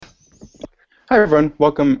Hi everyone,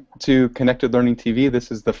 welcome to Connected Learning TV. This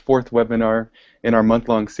is the fourth webinar in our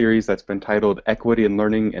month-long series that's been titled Equity in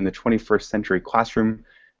Learning in the 21st Century Classroom,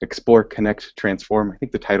 Explore, Connect, Transform. I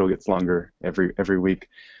think the title gets longer every week.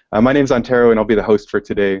 My name is Antero and I'll be the host for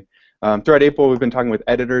today. Throughout April, we've been talking with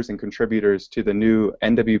editors and contributors to the new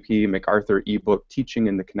NWP MacArthur ebook, Teaching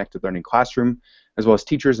in the Connected Learning Classroom, as well as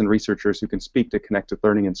teachers and researchers who can speak to connected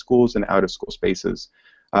learning in schools and out-of-school spaces.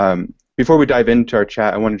 Before we dive into our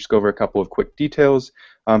chat, I want to just go over a couple of quick details.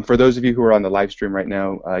 For those of you who are on the live stream right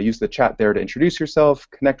now, use the chat there to introduce yourself,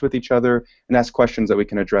 connect with each other, and ask questions that we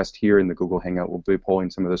can address here in the Google Hangout. We'll be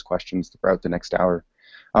polling some of those questions throughout the next hour.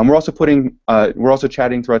 We're also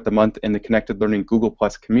chatting throughout the month in the Connected Learning Google+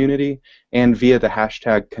 community and via the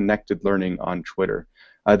hashtag Connected Learning on Twitter.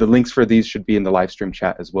 The links for these should be in the live stream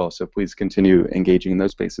chat as well, so please continue engaging in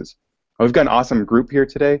those spaces. We've got an awesome group here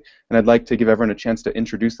today, and I'd like to give everyone a chance to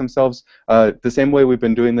introduce themselves. The same way we've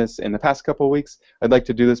been doing this in the past couple of weeks, I'd like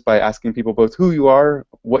to do this by asking people both who you are,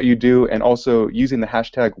 what you do, and also using the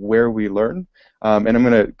hashtag #WhereWeLearn. And I'm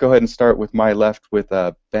going to go ahead and start with my left with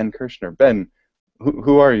Ben Kirshner. Ben,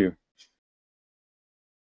 who are you?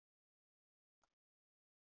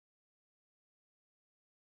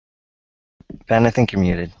 Ben, I think you're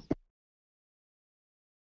muted.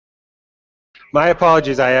 My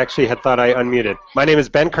apologies, I actually had thought I unmuted. My name is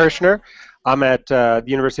Ben Kirshner. I'm at the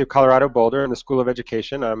University of Colorado Boulder in the School of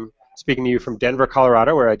Education. I'm speaking to you from Denver,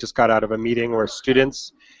 Colorado, where I just got out of a meeting where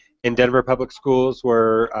students in Denver Public Schools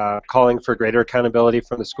were calling for greater accountability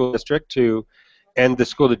from the school district to end the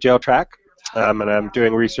school-to-jail track. And I'm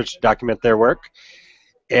doing research to document their work.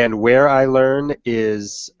 And where I learn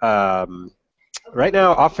is right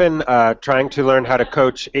now often trying to learn how to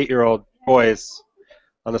coach 8-year-old boys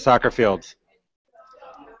on the soccer field.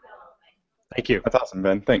 Thank you. That's awesome,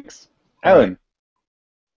 Ben. Thanks. Ellen.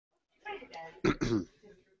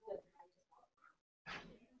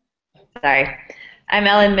 Sorry. I'm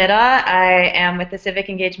Ellen Middaugh. I am with the Civic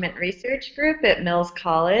Engagement Research Group at Mills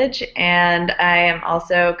College, and I am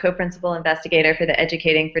also co-principal investigator for the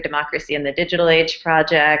Educating for Democracy in the Digital Age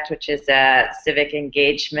project, which is a civic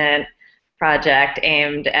engagement project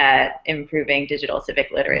aimed at improving digital civic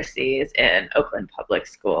literacies in Oakland public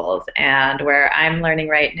schools. And where I'm learning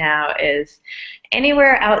right now is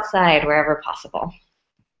anywhere outside, wherever possible.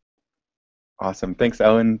 Awesome. Thanks,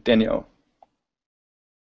 Ellen. Danielle.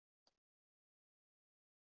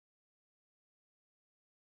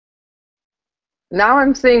 Now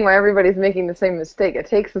I'm seeing why everybody's making the same mistake. It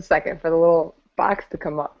takes a second for the little box to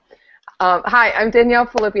come up. Hi, I'm Danielle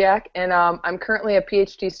Filipiak, and I'm currently a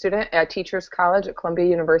PhD student at Teachers College at Columbia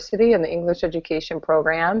University in the English Education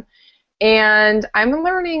program. And I'm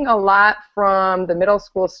learning a lot from the middle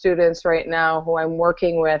school students right now who I'm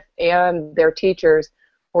working with and their teachers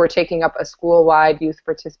who are taking up a school-wide youth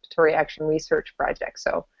participatory action research project.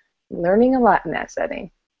 So I'm learning a lot in that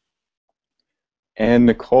setting. And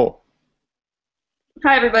Nicole.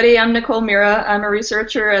 Hi everybody, I'm Nicole Mira. I'm a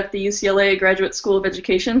researcher at the UCLA Graduate School of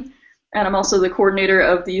Education, and I'm also the coordinator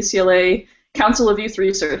of the UCLA Council of Youth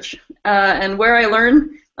Research. And where I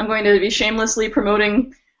learn, I'm going to be shamelessly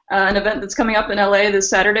promoting an event that's coming up in LA this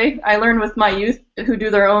Saturday. I learn with my youth who do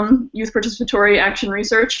their own youth participatory action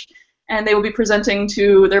research, and they will be presenting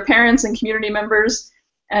to their parents and community members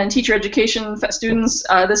and teacher education students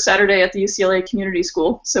this Saturday at the UCLA Community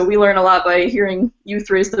School. So we learn a lot by hearing youth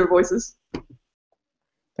raise their voices.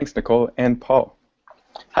 Thanks, Nicole. And Paul.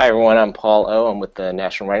 Hi everyone, I'm Paul O. I'm with the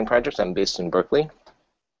National Writing Project. I'm based in Berkeley.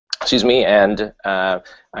 Excuse me, and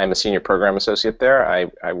I'm a senior program associate there.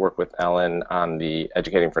 I work with Ellen on the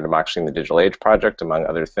Educating for Democracy in the Digital Age project, among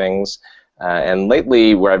other things. And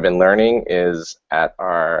lately, where I've been learning is at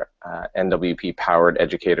our NWP-powered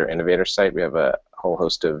Educator Innovator site. We have a whole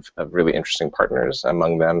host of really interesting partners,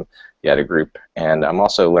 among them the EDA group. And I'm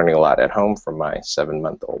also learning a lot at home from my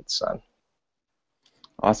 7-month-old son.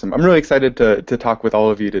 Awesome. I'm really excited to talk with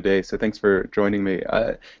all of you today, so thanks for joining me.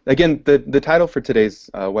 Again, the title for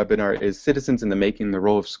today's webinar is Citizens in the Making, the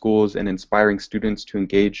Role of Schools in Inspiring Students to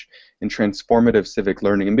Engage in Transformative Civic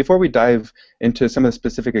Learning. And before we dive into some of the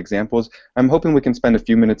specific examples, I'm hoping we can spend a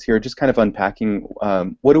few minutes here just kind of unpacking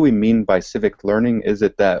what do we mean by civic learning? Is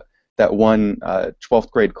it that one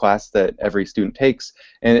 12th grade class that every student takes?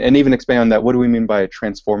 And even expand on that, what do we mean by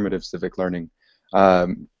transformative civic learning?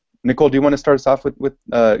 Nicole, do you want to start us off with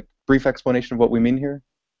a brief explanation of what we mean here?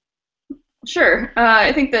 Sure.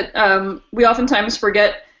 I think that we oftentimes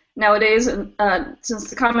forget nowadays, since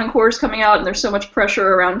the Common Core is coming out and there's so much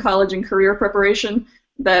pressure around college and career preparation,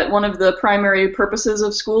 that one of the primary purposes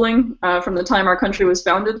of schooling from the time our country was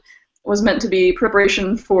founded was meant to be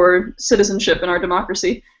preparation for citizenship in our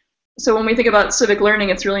democracy. So when we think about civic learning,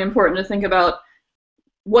 it's really important to think about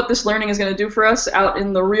what this learning is going to do for us out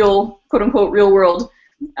in the real, quote-unquote, real world,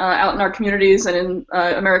 out in our communities and in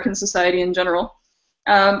American society in general.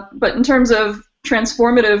 But in terms of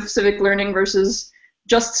transformative civic learning versus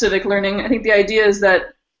just civic learning, I think the idea is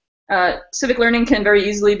that civic learning can very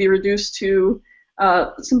easily be reduced to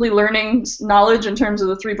simply learning knowledge in terms of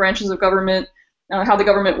the three branches of government, how the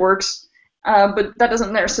government works, but that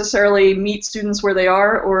doesn't necessarily meet students where they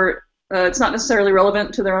are, or it's not necessarily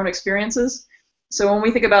relevant to their own experiences. So when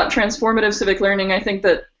we think about transformative civic learning, I think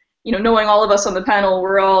that, knowing all of us on the panel,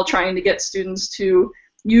 we're all trying to get students to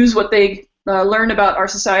use what they learn about our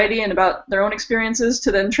society and about their own experiences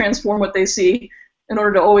to then transform what they see in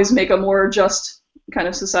order to always make a more just kind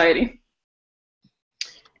of society.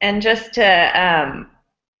 And just to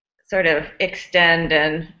sort of extend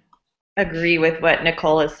and agree with what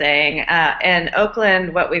Nicole is saying, in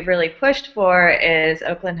Oakland, what we've really pushed for is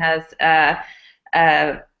Oakland has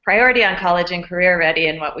a priority on college and career ready,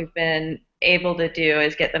 and what we've been able to do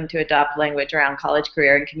is get them to adopt language around college,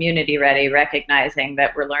 career, and community ready, recognizing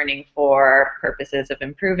that we're learning for purposes of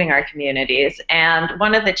improving our communities. And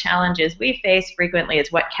one of the challenges we face frequently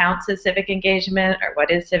is what counts as civic engagement, or what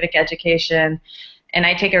is civic education. And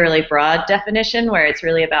I take a really broad definition where it's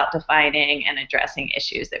really about defining and addressing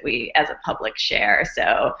issues that we as a public share.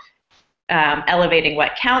 So elevating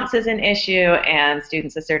what counts as an issue and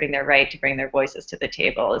students asserting their right to bring their voices to the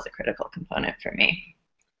table is a critical component for me.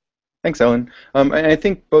 Thanks, Ellen. And I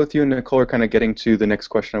think both you and Nicole are kind of getting to the next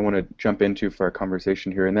question I want to jump into for our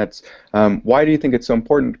conversation here, and that's why do you think it's so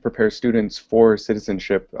important to prepare students for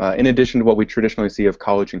citizenship, in addition to what we traditionally see of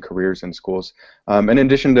college and careers in schools? In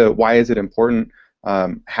addition to why is it important,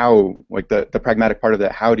 how, like the pragmatic part of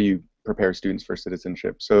that, how do you prepare students for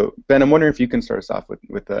citizenship? So, Ben, I'm wondering if you can start us off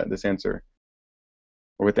with this answer,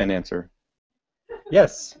 or with an answer.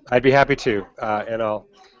 Yes, I'd be happy to, and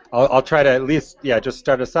I'll try to at least, just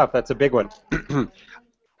start us off. That's a big one.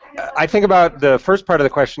 I think about the first part of the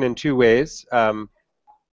question in two ways.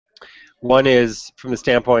 One is from the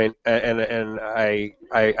standpoint, and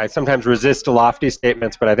I sometimes resist lofty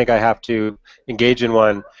statements, but I think I have to engage in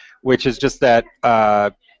one, which is just that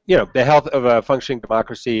the health of a functioning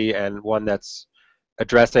democracy and one that's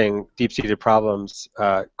addressing deep-seated problems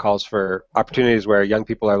calls for opportunities where young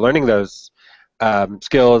people are learning those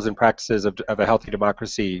skills and practices of a healthy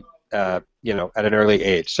democracy, at an early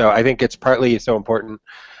age. So I think it's partly so important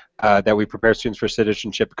that we prepare students for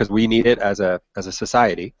citizenship because we need it as a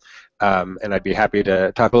society, and I'd be happy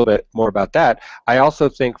to talk a little bit more about that. I also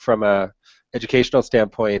think from a educational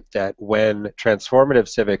standpoint that when transformative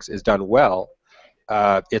civics is done well,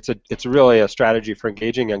 it's really a strategy for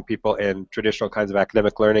engaging young people in traditional kinds of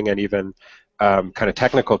academic learning and even kind of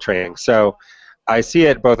technical training. So I see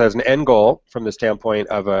it both as an end goal from the standpoint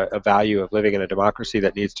of a value of living in a democracy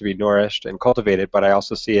that needs to be nourished and cultivated, but I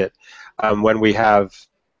also see it when we have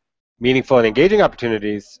meaningful and engaging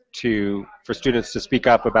opportunities for students to speak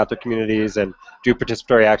up about their communities and do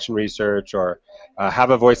participatory action research or have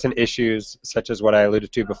a voice in issues such as what I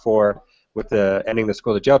alluded to before with the ending the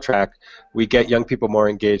school to jail track. We get young people more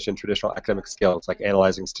engaged in traditional academic skills like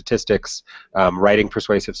analyzing statistics, writing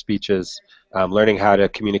persuasive speeches, learning how to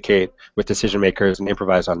communicate with decision makers and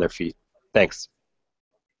improvise on their feet. Thanks.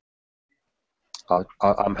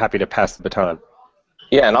 I'm happy to pass the baton.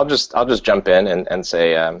 Yeah, and I'll just jump in and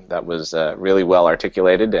say that was really well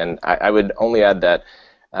articulated, and I would only add that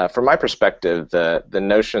from my perspective, the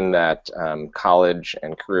notion that college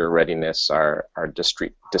and career readiness are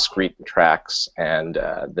discrete tracks, and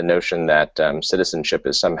the notion that citizenship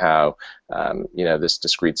is somehow this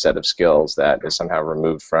discrete set of skills that is somehow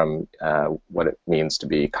removed from what it means to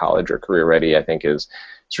be college or career ready, I think it's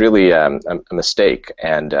really a mistake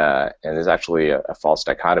and is actually a false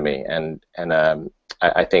dichotomy. And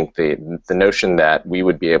I think the notion that we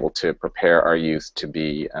would be able to prepare our youth to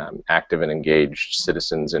be active and engaged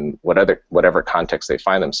citizens in whatever context they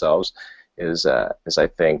find themselves is I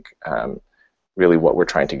think really what we're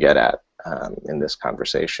trying to get at in this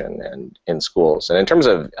conversation and in schools. And in terms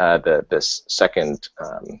of this second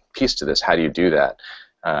piece to this, how do you do that?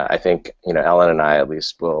 I think Ellen and I at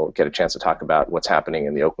least will get a chance to talk about what's happening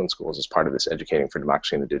in the Oakland schools as part of this Educating for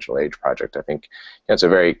Democracy in the Digital Age project. I think it's a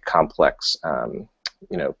very complex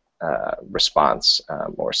response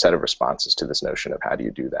or set of responses to this notion of how do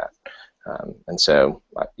you do that. And so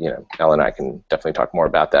Ellen and I can definitely talk more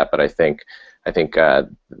about that, but I think the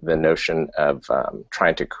notion of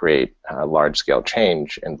trying to create large-scale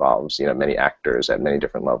change involves many actors at many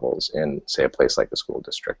different levels in, say, a place like a school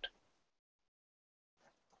district.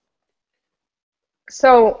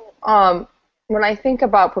 So, when I think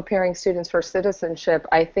about preparing students for citizenship,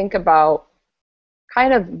 I think about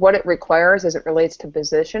kind of what it requires as it relates to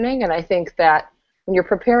positioning, and I think that when you're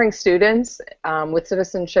preparing students with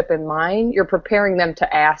citizenship in mind, you're preparing them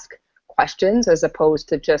to ask questions as opposed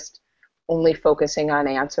to just only focusing on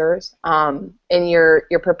answers, and you're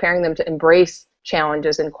preparing them to embrace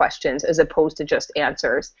challenges and questions as opposed to just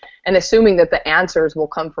answers, and assuming that the answers will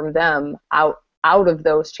come from them out of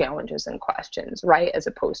those challenges and questions, right? As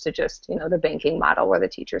opposed to just, you know, the banking model where the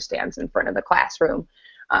teacher stands in front of the classroom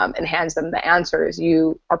and hands them the answers.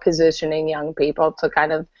 You are positioning young people to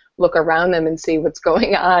kind of look around them and see what's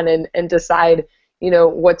going on and decide, you know,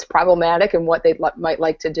 what's problematic and what they might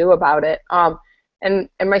like to do about it. And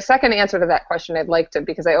my second answer to that question, I'd like to,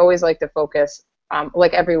 because I always like to focus,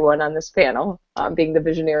 like everyone on this panel, being the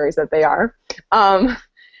visionaries that they are,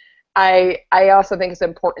 I also think it's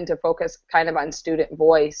important to focus kind of on student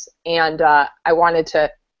voice, and I wanted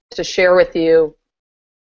to share with you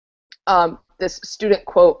this student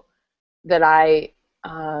quote that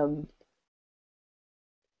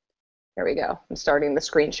there we go. I'm starting the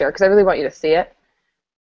screen share because I really want you to see it.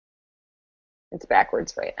 It's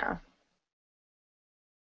backwards right now.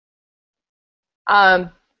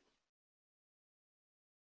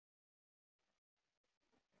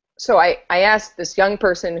 So I asked this young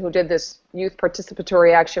person who did this youth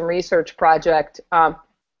participatory action research project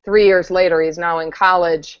 3 years later, he's now in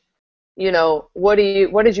college, you know, what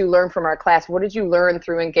did you learn from our class? What did you learn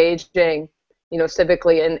through engaging, you know,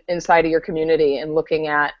 civically inside of your community and looking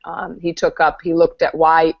at, he looked at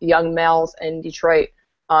why young males in Detroit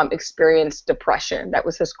experienced depression. That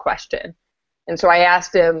was his question. And so I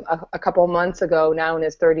asked him a couple months ago, now in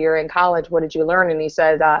his third year in college, what did you learn? And he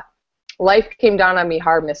said, life came down on me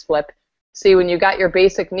hard, Miss Flip. See, when you got your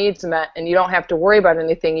basic needs met and you don't have to worry about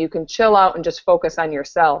anything, you can chill out and just focus on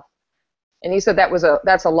yourself. And he said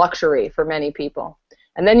that's a luxury for many people.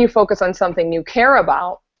 And then you focus on something you care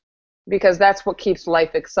about, because that's what keeps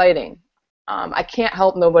life exciting. I can't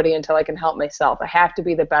help nobody until I can help myself. I have to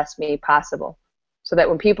be the best me possible, so that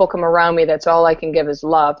when people come around me, that's all I can give is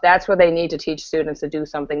love. That's where they need to teach students to do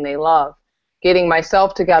something they love. Getting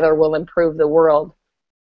myself together will improve the world.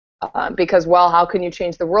 Because, well, how can you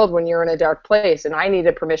change the world when you're in a dark place? And I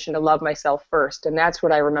needed permission to love myself first. And that's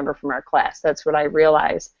what I remember from our class. That's what I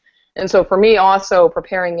realized. And so for me, also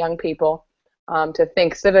preparing young people to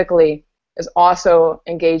think civically is also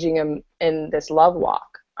engaging them in this love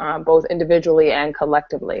walk, both individually and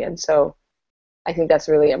collectively. And so I think that's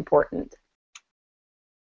really important.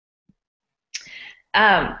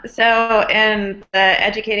 So in the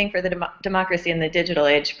Educating for the Democracy in the Digital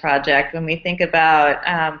Age project, when we think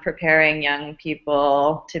about preparing young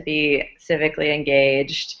people to be civically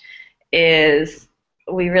engaged,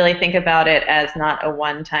 we really think about it as not a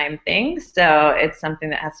one-time thing. So it's something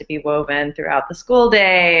that has to be woven throughout the school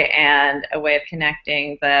day and a way of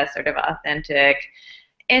connecting the sort of authentic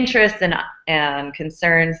interests and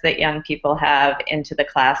concerns that young people have into the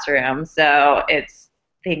classroom. So it's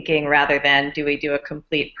thinking, rather than do we do a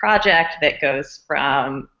complete project that goes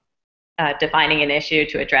from defining an issue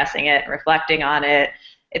to addressing it and reflecting on it,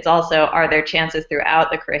 it's also, are there chances throughout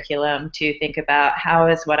the curriculum to think about how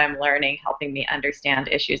is what I'm learning helping me understand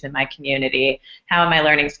issues in my community? How am I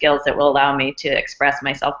learning skills that will allow me to express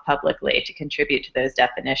myself publicly, to contribute to those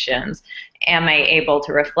definitions? Am I able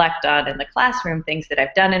to reflect on in the classroom things that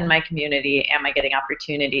I've done in my community? Am I getting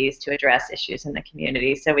opportunities to address issues in the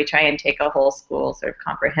community? So we try and take a whole school sort of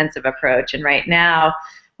comprehensive approach. And right now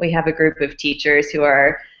we have a group of teachers who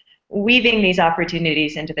are weaving these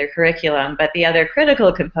opportunities into their curriculum, but the other critical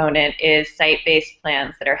component is site-based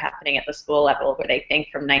plans that are happening at the school level, where they think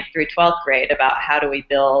from 9th through 12th grade about how do we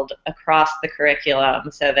build across the curriculum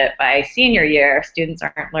so that by senior year, students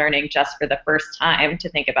aren't learning just for the first time to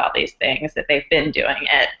think about these things, that they've been doing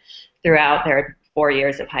it throughout their 4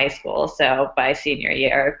 years of high school. So by senior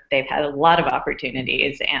year, they've had a lot of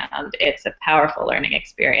opportunities, and it's a powerful learning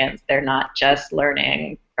experience. They're not just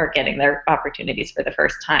learning or getting their opportunities for the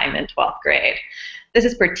first time in 12th grade. This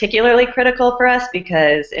is particularly critical for us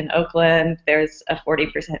because in Oakland, there's a 40%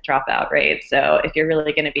 dropout rate. So if you're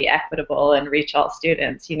really going to be equitable and reach all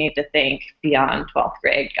students, you need to think beyond 12th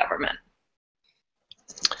grade government.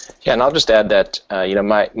 Yeah, and I'll just add that you know,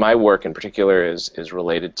 my work in particular is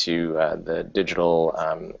related to the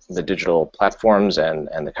digital platforms and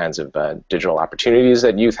the kinds of digital opportunities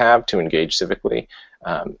that youth have to engage civically.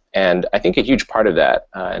 And I think a huge part of that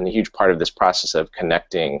and a huge part of this process of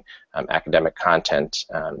connecting academic content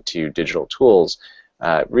to digital tools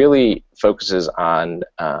really focuses on,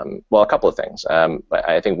 well, a couple of things. But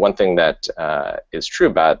I think one thing that is true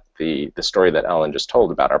about the story that Ellen just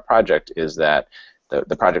told about our project is that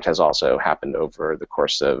the project has also happened over the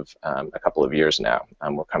course of a couple of years now.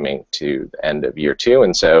 We're coming to the end of year 2,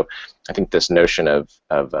 and so I think this notion of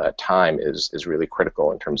time is really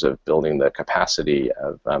critical in terms of building the capacity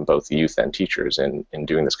of both youth and teachers in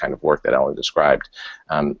doing this kind of work that Ellen described.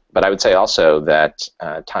 But I would say also that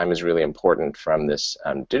time is really important from this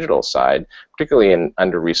digital side, particularly in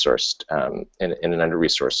under-resourced in an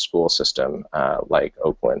under-resourced school system like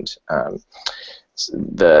Oakland.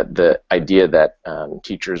 The idea that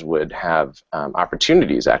teachers would have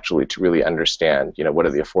opportunities actually to really understand, what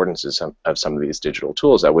are the affordances of some of these digital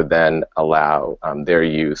tools that would then allow their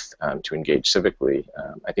youth to engage civically,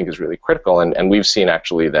 I think is really critical. And we've seen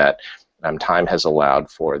actually that time has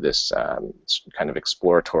allowed for this kind of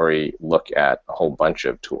exploratory look at a whole bunch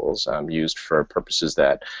of tools used for purposes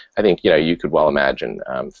that I think you could well imagine,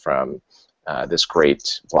 from this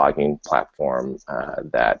great blogging platform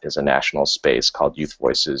that is a national space called Youth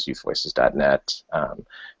Voices, youthvoices.net,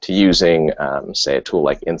 to using, say, a tool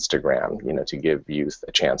like Instagram, to give youth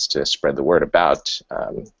a chance to spread the word about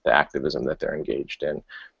the activism that they're engaged in.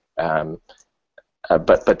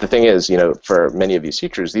 But the thing is, for many of these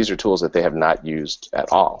teachers, these are tools that they have not used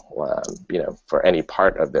at all, for any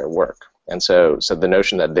part of their work. And so the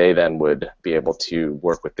notion that they then would be able to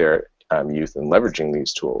work with their youth in leveraging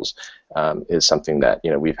these tools is something that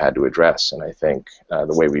we've had to address. And I think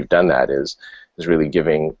the way we've done that is really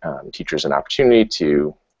giving teachers an opportunity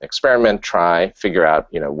to experiment, try, figure out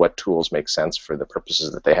what tools make sense for the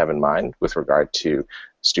purposes that they have in mind with regard to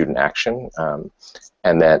student action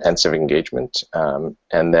and civic engagement,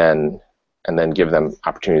 and then give them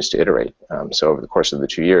opportunities to iterate. So over the course of the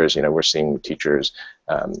 2 years, we're seeing teachers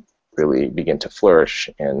really begin to flourish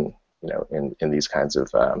in these kinds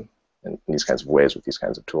of ways with these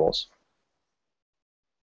kinds of tools.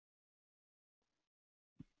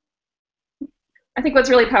 I think what's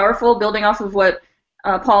really powerful, building off of what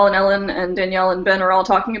Paul and Ellen and Danielle and Ben are all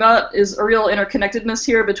talking about, is a real interconnectedness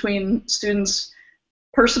here between students'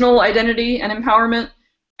 personal identity and empowerment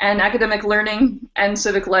and academic learning and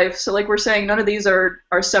civic life. So like we're saying, none of these are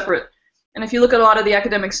separate. And if you look at a lot of the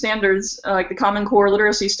academic standards, like the Common Core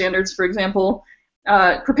literacy standards, for example,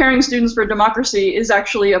 preparing students for democracy is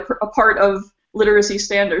actually a part of literacy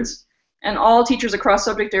standards. And all teachers across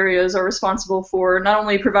subject areas are responsible for not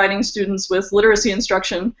only providing students with literacy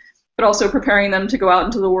instruction, but also preparing them to go out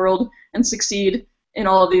into the world and succeed in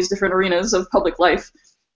all of these different arenas of public life.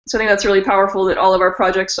 So I think that's really powerful that all of our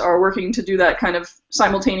projects are working to do that kind of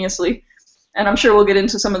simultaneously. And I'm sure we'll get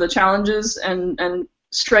into some of the challenges and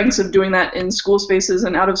strengths of doing that in school spaces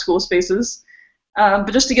and out of school spaces.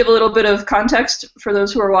 But just to give a little bit of context for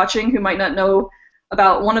those who are watching who might not know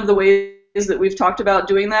about, one of the ways that we've talked about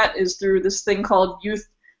doing that is through this thing called Youth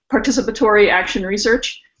Participatory Action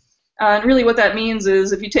Research. And really what that means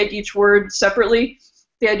is, if you take each word separately,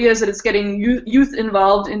 the idea is that it's getting youth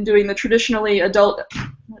involved in doing the traditionally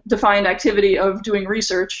adult-defined activity of doing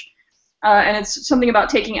research. And it's something about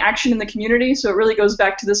taking action in the community, so it really goes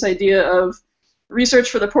back to this idea of research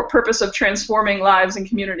for the purpose of transforming lives and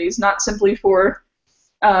communities, not simply for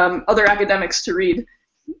other academics to read.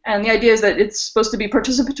 And the idea is that it's supposed to be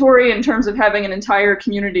participatory in terms of having an entire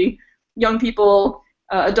community, young people,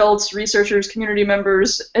 adults, researchers, community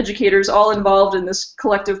members, educators, all involved in this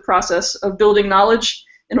collective process of building knowledge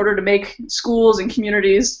in order to make schools and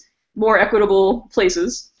communities more equitable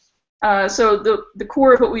places. So the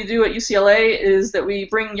core of what we do at UCLA is that we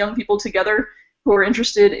bring young people together who are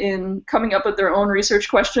interested in coming up with their own research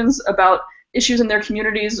questions about issues in their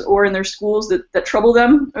communities or in their schools that trouble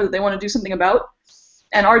them or that they want to do something about.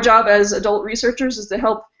 And our job as adult researchers is to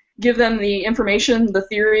help give them the information, the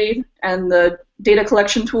theory, and the data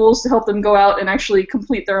collection tools to help them go out and actually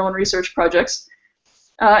complete their own research projects.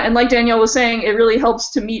 And like Danielle was saying, it really helps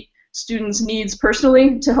to meet students' needs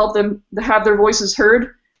personally, to help them to have their voices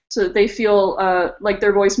heard so that they feel like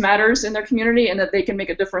their voice matters in their community and that they can make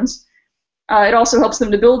a difference. It also helps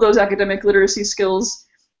them to build those academic literacy skills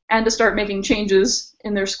and to start making changes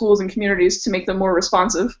in their schools and communities to make them more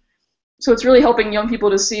responsive. So it's really helping young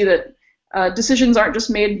people to see that decisions aren't just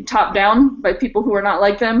made top-down by people who are not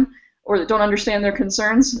like them or that don't understand their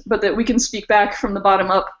concerns, but that we can speak back from the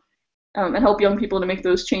bottom up and help young people to make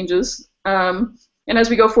those changes. And as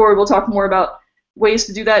we go forward, we'll talk more about ways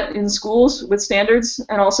to do that in schools with standards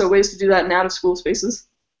and also ways to do that in out-of-school spaces.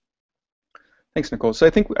 Thanks, Nicole. So I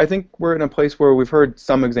think we're in a place where we've heard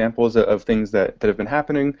some examples of things that have been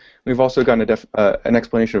happening. We've also gotten an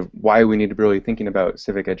explanation of why we need to be really thinking about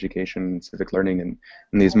civic education, civic learning in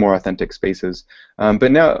these more authentic spaces.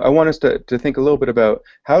 But now I want us to think a little bit about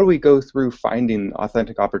how do we go through finding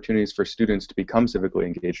authentic opportunities for students to become civically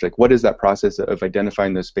engaged? Like, what is that process of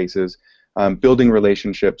identifying those spaces, building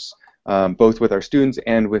relationships, both with our students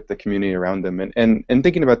and with the community around them. And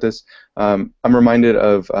thinking about this, I'm reminded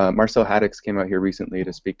of Marcel Haddix came out here recently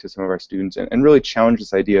to speak to some of our students and really challenge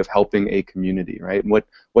this idea of helping a community, right? And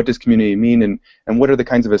what does community mean, and what are the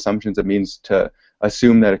kinds of assumptions it means to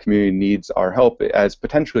assume that a community needs our help as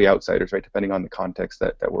potentially outsiders, right, depending on the context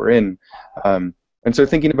that we're in. And so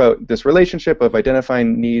thinking about this relationship of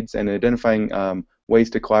identifying needs and identifying ways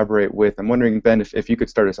to collaborate with, I'm wondering, Ben, if you could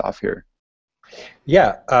start us off here.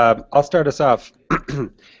 Yeah, I'll start us off,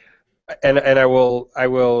 and I will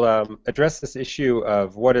address this issue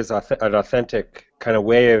of what is an authentic kind of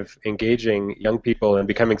way of engaging young people and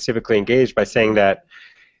becoming civically engaged by saying that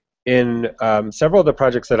in several of the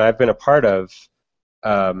projects that I've been a part of,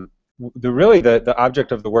 the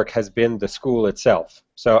object of the work has been the school itself.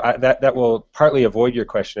 So that will partly avoid your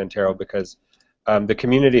question, Antero, because the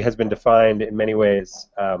community has been defined in many ways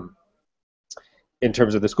in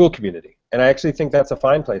terms of the school community. And I actually think that's a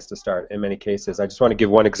fine place to start in many cases. I just want to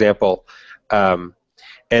give one example. And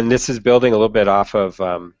this is building a little bit off of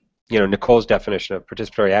Nicole's definition of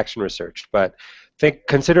participatory action research. But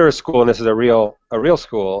consider a school, and this is a real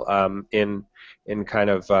school in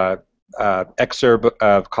kind of exurb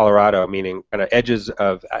of Colorado, meaning kind of edges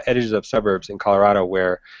of suburbs in Colorado,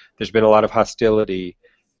 where there's been a lot of hostility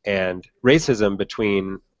and racism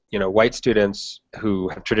between white students who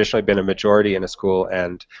have traditionally been a majority in a school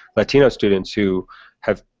and Latino students who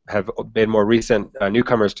have been more recent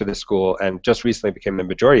newcomers to the school and just recently became the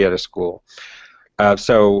majority at a school.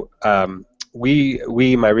 So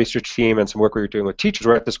my research team, and some work we were doing with teachers,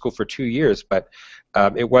 were at the school for 2 years, but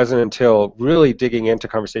it wasn't until really digging into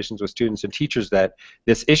conversations with students and teachers that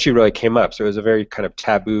this issue really came up. So it was a very kind of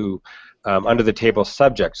taboo, under-the-table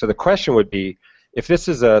subject. So the question would be, if this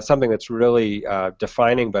is something that's really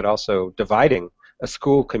defining but also dividing a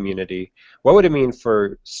school community, what would it mean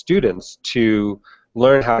for students to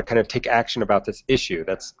learn how to kind of take action about this issue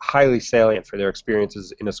that's highly salient for their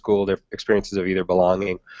experiences in a school, their experiences of either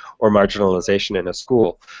belonging or marginalization in a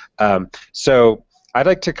school? So I'd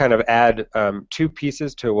like to kind of add 2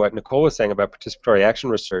 pieces to what Nicole was saying about participatory action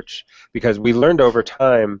research, because we learned over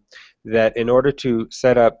time that in order to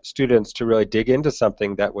set up students to really dig into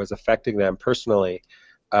something that was affecting them personally,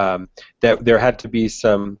 that there had to be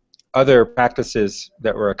some other practices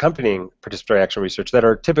that were accompanying participatory action research that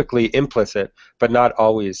are typically implicit but not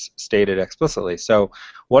always stated explicitly. So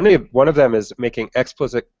one of them is making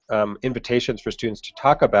explicit invitations for students to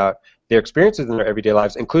talk about their experiences in their everyday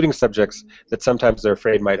lives, including subjects that sometimes they're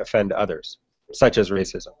afraid might offend others, such as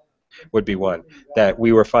racism would be one. That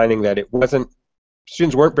we were finding that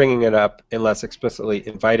students weren't bringing it up unless explicitly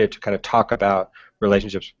invited to kind of talk about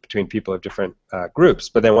relationships between people of different groups.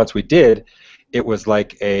 But then once we did, it was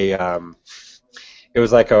like a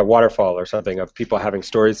waterfall or something of people having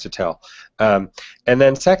stories to tell. And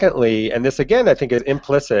then secondly, and this again I think is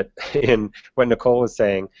implicit in what Nicole was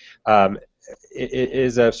saying, it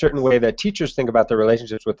is a certain way that teachers think about their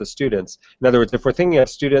relationships with the students. In other words, if we're thinking of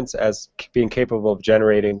students as being capable of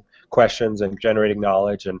generating questions and generating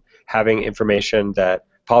knowledge and having information that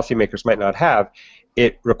policymakers might not have,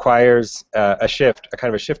 it requires a kind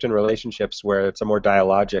of a shift in relationships where it's a more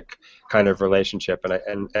dialogic kind of relationship.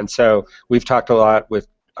 And so we've talked a lot with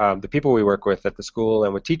the people we work with at the school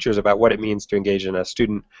and with teachers about what it means to engage in a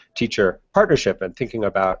student-teacher partnership and thinking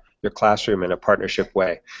about your classroom in a partnership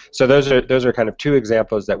way. So those are kind of 2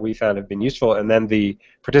 examples that we found have been useful. And then the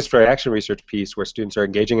participatory action research piece, where students are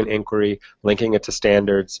engaging in inquiry, linking it to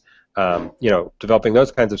standards, developing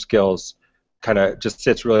those kinds of skills, kind of just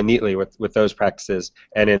sits really neatly with those practices.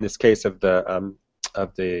 And in this case of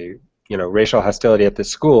the racial hostility at this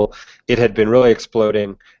school, it had been really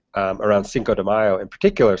exploding around Cinco de Mayo in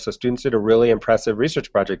particular. So students did a really impressive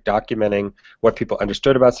research project documenting what people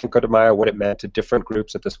understood about Cinco de Mayo, what it meant to different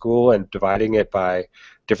groups at the school, and dividing it by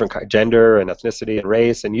different gender and ethnicity and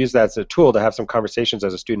race, and use that as a tool to have some conversations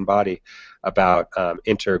as a student body about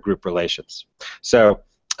intergroup relations. So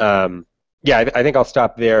yeah, I think I'll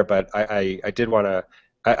stop there, but I did want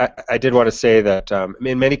to say that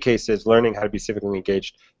in many cases, learning how to be civically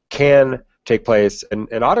engaged can take place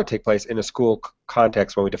and ought to take place in a school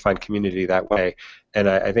context when we define community that way. And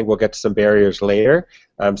I think we'll get to some barriers later.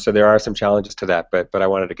 So there are some challenges to that, but I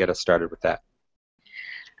wanted to get us started with that.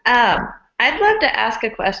 I'd love to ask a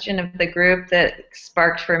question of the group that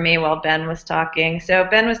sparked for me while Ben was talking. So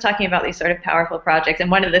Ben was talking about these sort of powerful projects, and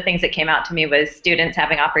one of the things that came out to me was students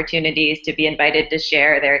having opportunities to be invited to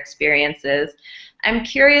share their experiences. I'm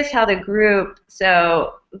curious how the group,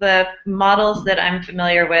 so the models that I'm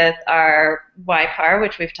familiar with are YPAR,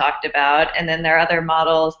 which we've talked about, and then there are other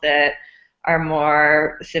models that are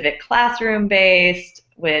more civic classroom based,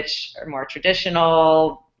 which are more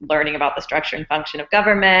traditional, learning about the structure and function of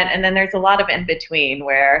government, and then there's a lot of in between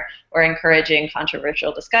where we're encouraging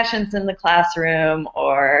controversial discussions in the classroom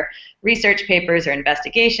or research papers or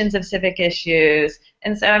investigations of civic issues.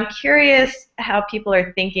 And so I'm curious how people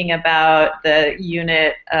are thinking about the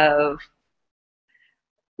unit of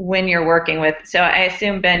when you're working with, so I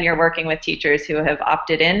assume, Ben, you're working with teachers who have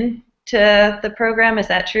opted in to the program. Is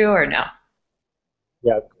that true or no?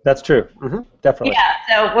 Yeah, that's true. Definitely. Yeah,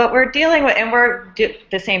 so what we're dealing with, and we're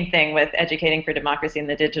the same thing with Educating for Democracy in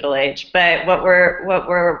the Digital Age, but what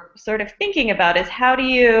we're sort of thinking about is how do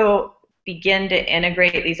you begin to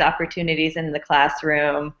integrate these opportunities in the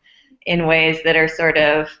classroom in ways that are sort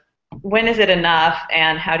of, when is it enough,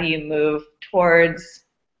 and how do you move towards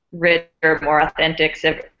richer, more authentic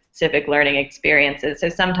civic learning experiences. So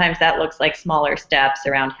sometimes that looks like smaller steps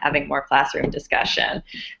around having more classroom discussion.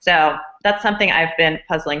 So that's something I've been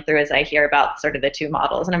puzzling through as I hear about sort of the two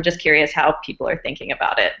models, and I'm just curious how people are thinking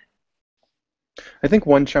about it. I think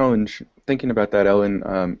one challenge thinking about that,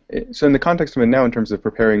 Ellen, so in the context of it now in terms of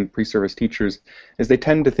preparing pre-service teachers, is they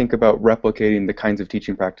tend to think about replicating the kinds of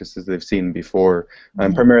teaching practices they've seen before.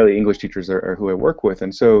 Primarily English teachers are who I work with,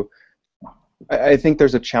 and so I think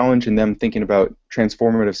there's a challenge in them thinking about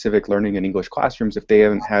transformative civic learning in English classrooms if they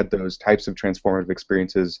haven't had those types of transformative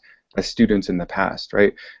experiences as students in the past,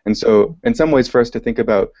 right? And so in some ways for us to think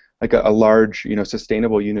about like a large,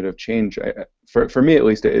 sustainable unit of change, for me at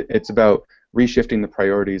least, it's about reshifting the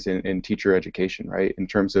priorities in teacher education, right? In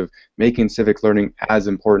terms of making civic learning as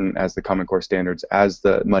important as the Common Core standards, as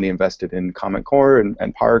the money invested in Common Core and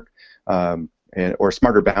PARCC, or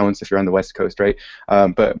Smarter Balance if you're on the West Coast, right?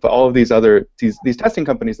 But all of these other these testing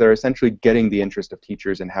companies that are essentially getting the interest of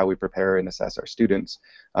teachers in how we prepare and assess our students.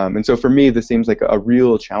 And so for me, this seems like a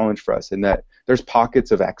real challenge for us in that there's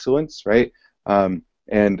pockets of excellence, right?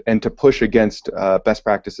 And to push against best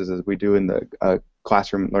practices as we do in the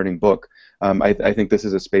classroom learning book. I think this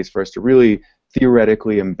is a space for us to really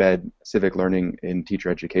theoretically embed civic learning in teacher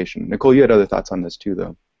education. Nicole, you had other thoughts on this too,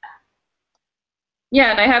 though.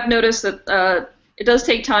 Yeah, and I have noticed that it does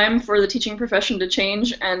take time for the teaching profession to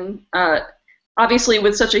change, and obviously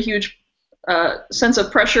with such a huge sense of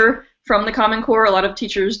pressure from the Common Core, a lot of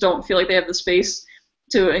teachers don't feel like they have the space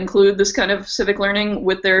to include this kind of civic learning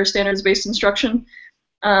with their standards-based instruction.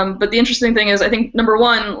 But the interesting thing is, I think, number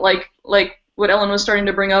one, like what Ellen was starting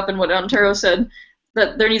to bring up and what Antero said,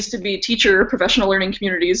 that there needs to be teacher professional learning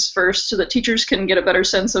communities first so that teachers can get a better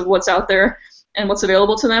sense of what's out there and what's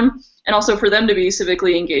available to them, and also for them to be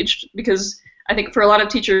civically engaged, because I think for a lot of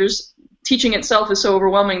teachers, teaching itself is so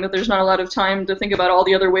overwhelming that there's not a lot of time to think about all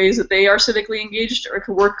the other ways that they are civically engaged or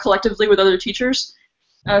could work collectively with other teachers.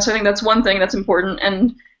 So I think that's one thing that's important,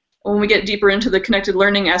 and when we get deeper into the connected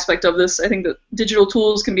learning aspect of this, I think that digital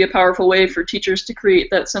tools can be a powerful way for teachers to create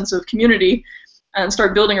that sense of community and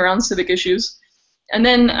start building around civic issues. And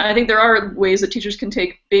then I think there are ways that teachers can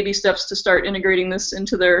take baby steps to start integrating this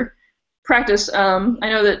into their practice. I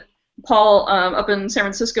know that Paul up in San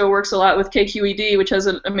Francisco works a lot with KQED, which has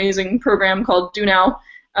an amazing program called Do Now,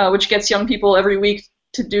 which gets young people every week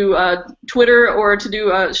to do Twitter or to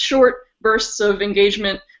do short bursts of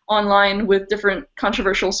engagement online with different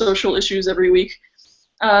controversial social issues every week.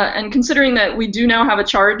 And considering that we do now have a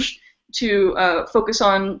charge to focus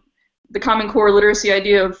on the Common Core literacy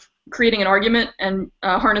idea of creating an argument and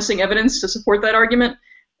harnessing evidence to support that argument,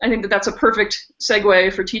 I think that that's a perfect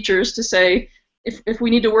segue for teachers to say, if we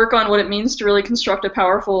need to work on what it means to really construct a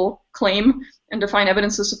powerful claim and to find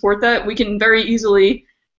evidence to support that, we can very easily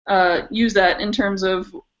use that in terms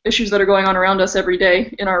of issues that are going on around us every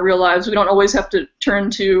day in our real lives. We don't always have to turn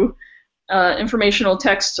to informational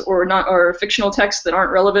texts or fictional texts that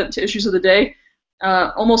aren't relevant to issues of the day.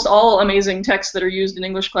 Almost all amazing texts that are used in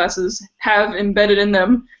English classes have embedded in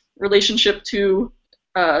them relationship to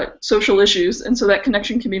social issues, and so that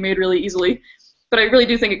connection can be made really easily. But I really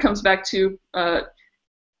do think it comes back to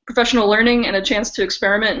professional learning and a chance to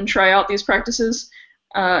experiment and try out these practices,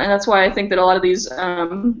 and that's why I think that a lot of these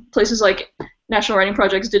places like National Writing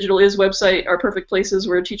Project's Digital Is website are perfect places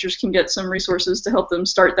where teachers can get some resources to help them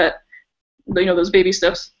start that, those baby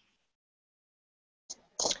steps.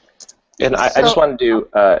 And I just wanted to,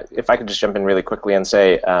 if I could just jump in really quickly and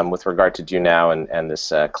say, with regard to Do Now and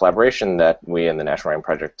this collaboration that we in the National Writing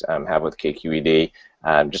Project have with KQED,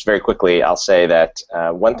 just very quickly, I'll say that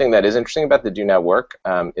one thing that is interesting about the Do Now work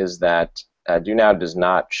is that Do Now does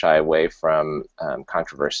not shy away from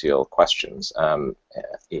controversial questions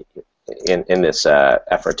in this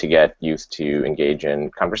effort to get youth to engage in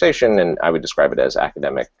conversation, and I would describe it as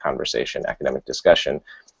academic conversation, academic discussion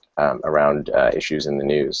around issues in the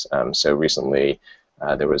news. So recently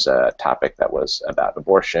there was a topic that was about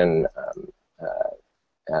abortion.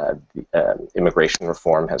 Immigration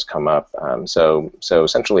reform has come up. So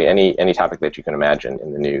essentially any topic that you can imagine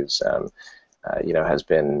in the news has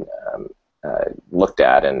been looked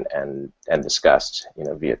at and discussed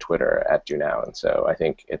via Twitter at Do Now. And so I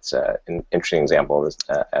think it's an interesting example,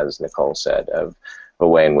 as Nicole said, of a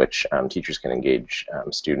way in which teachers can engage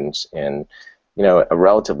students in a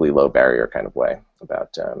relatively low barrier kind of way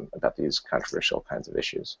about these controversial kinds of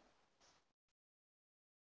issues.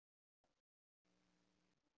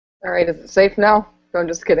 All right, is it safe now? No, I'm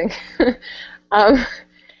just kidding. I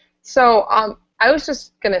was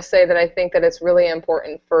just going to say that I think that it's really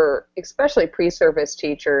important for especially pre-service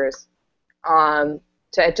teachers to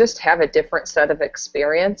just have a different set of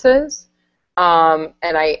experiences. And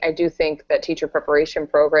I do think that teacher preparation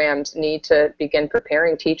programs need to begin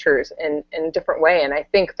preparing teachers in a different way. And I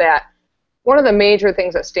think that one of the major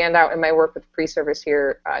things that stand out in my work with pre-service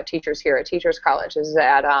teachers here at Teachers College is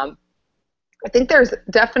that I think there's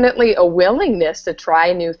definitely a willingness to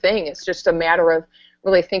try new things. It's just a matter of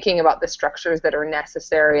really thinking about the structures that are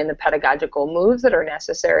necessary and the pedagogical moves that are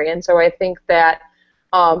necessary. And so I think that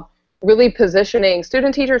really positioning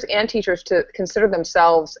student teachers and teachers to consider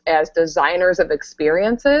themselves as designers of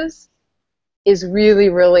experiences is really,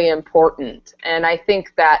 really important. And I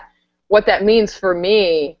think that what that means for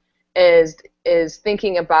me is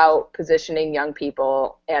thinking about positioning young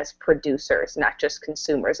people as producers, not just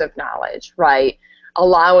consumers of knowledge, right?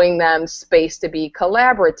 Allowing them space to be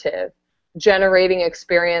collaborative, generating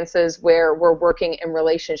experiences where we're working in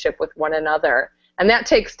relationship with one another. And that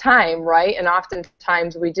takes time, right? And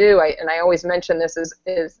oftentimes we do. And I always mention this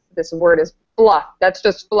this word is fluff. That's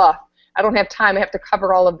just fluff. I don't have time. I have to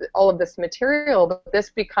cover all of this material. But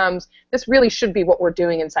this really should be what we're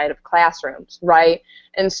doing inside of classrooms, right?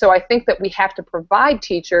 And so I think that we have to provide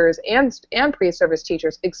teachers and pre-service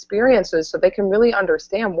teachers experiences so they can really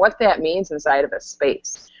understand what that means inside of a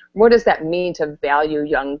space. What does that mean to value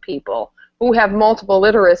young people who have multiple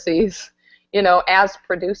literacies, as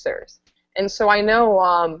producers? And so I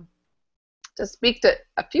know to speak to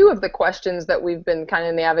a few of the questions that we've been kind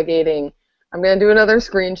of navigating, I'm going to do another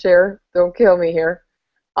screen share. Don't kill me here.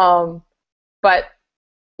 But,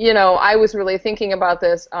 I was really thinking about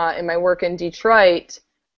this in my work in Detroit.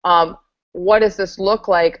 What does this look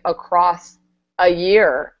like across a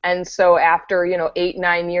year? And so after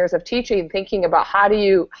 8-9 years of teaching, thinking about how do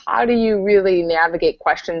you really navigate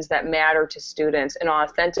questions that matter to students in an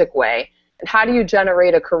authentic way, and how do you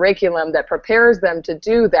generate a curriculum that prepares them to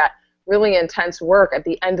do that really intense work at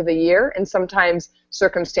the end of the year, and sometimes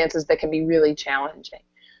circumstances that can be really challenging.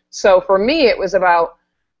 So for me, it was about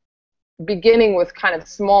beginning with kind of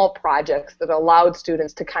small projects that allowed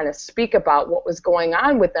students to kind of speak about what was going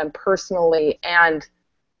on with them personally and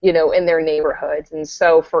in their neighborhoods. And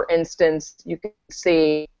so, for instance, you can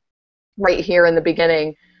see right here in the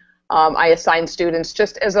beginning, I assigned students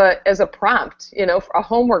just as a prompt, a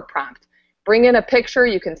homework prompt. Bring in a picture.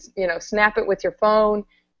 You can snap it with your phone.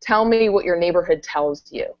 Tell me what your neighborhood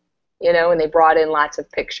tells you, and they brought in lots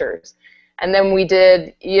of pictures. And then we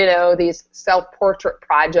did, these self-portrait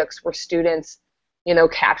projects where students,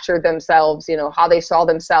 captured themselves, how they saw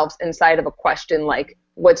themselves inside of a question like,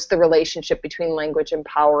 what's the relationship between language and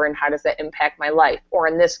power, and how does that impact my life? Or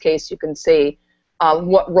in this case, you can see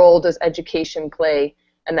what role does education play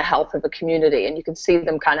in the health of a community? And you can see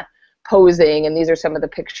them kind of posing, and these are some of the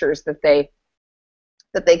pictures that they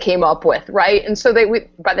came up with, right? And so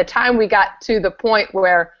by the time we got to the point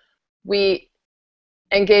where we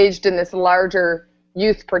engaged in this larger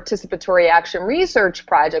youth participatory action research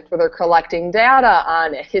project where they're collecting data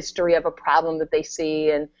on a history of a problem that they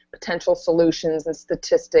see and potential solutions and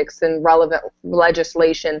statistics and relevant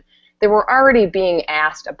legislation, they were already being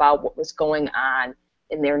asked about what was going on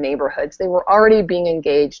in their neighborhoods. They were already being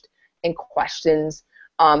engaged in questions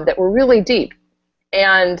that were really deep.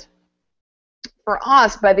 And for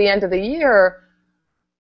us, by the end of the year,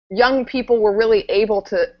 young people were really able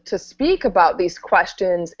to speak about these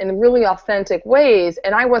questions in really authentic ways,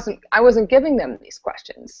 and I wasn't giving them these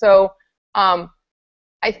questions. So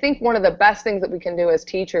I think one of the best things that we can do as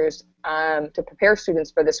teachers to prepare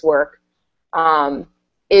students for this work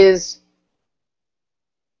is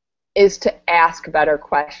is to ask better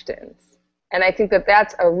questions. And I think that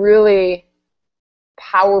that's a really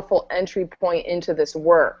powerful entry point into this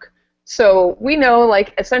work. So we know,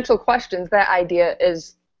 like, essential questions, that idea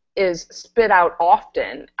is spit out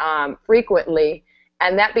often, frequently,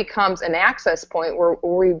 and that becomes an access point where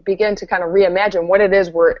we begin to kind of reimagine what it is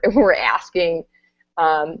we're asking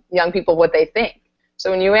young people what they think. So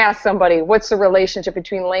when you ask somebody, what's the relationship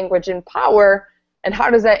between language and power, and how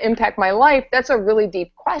does that impact my life, that's a really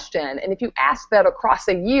deep question. And if you ask that across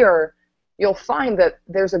a year, you'll find that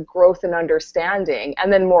there's a growth in understanding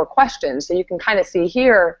and then more questions. So you can kind of see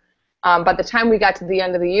here, by the time we got to the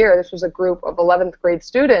end of the year, this was a group of 11th grade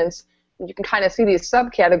students, and you can kind of see these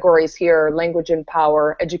subcategories here: language and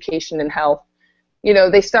power, education and health. You know,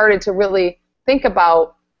 they started to really think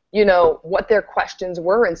about, you know, what their questions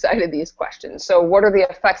were inside of these questions. So what are the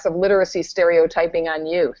effects of literacy stereotyping on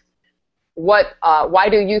youth? Why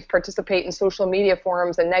do youth participate in social media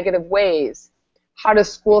forums in negative ways? How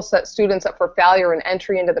does school set students up for failure and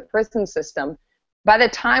entry into the prison system? By the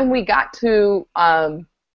time we got to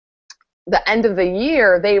the end of the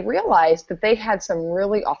year, they realized that they had some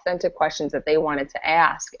really authentic questions that they wanted to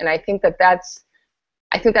ask. And I think that that's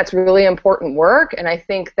really important work. And I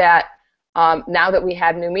think that now that we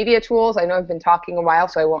have new media tools, I know I've been talking a while,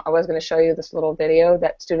 so I was going to show you this little video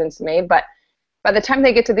that students made, but by the time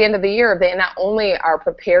they get to the end of the year, they not only are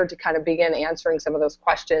prepared to kind of begin answering some of those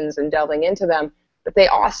questions and delving into them, but they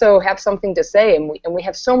also have something to say, and we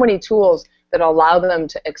have so many tools that allow them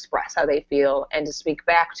to express how they feel and to speak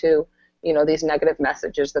back to, you know, these negative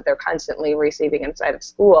messages that they're constantly receiving inside of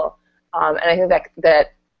school. And I think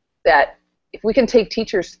that if we can take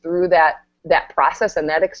teachers through that process and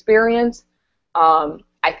that experience, I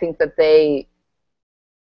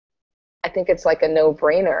think it's like a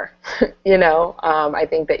no-brainer. You know, I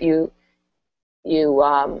think that you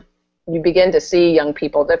begin to see young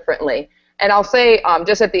people differently. And I'll say,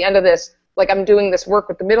 just at the end of this, like, I'm doing this work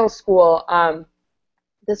with the middle school,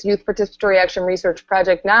 this Youth Participatory Action Research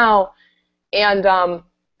Project now, and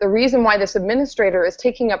the reason why this administrator is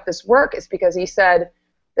taking up this work is because he said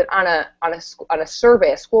that on a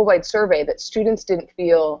survey, a school-wide survey, that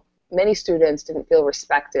many students didn't feel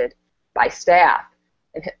respected by staff.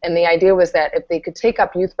 And the idea was that if they could take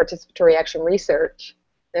up youth participatory action research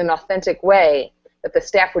in an authentic way, that the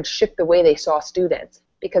staff would shift the way they saw students,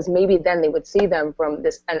 because maybe then they would see them from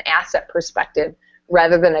an asset perspective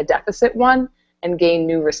rather than a deficit one, and gain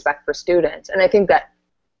new respect for students. And I think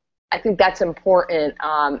that's important,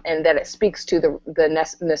 and that it speaks to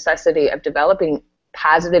the necessity of developing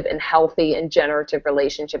positive and healthy and generative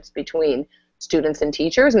relationships between students and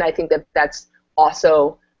teachers. And I think that that's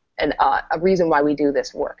also a reason why we do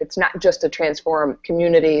this work. It's not just to transform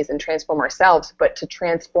communities and transform ourselves, but to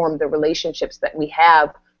transform the relationships that we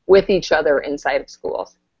have with each other inside of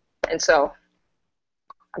schools. And so,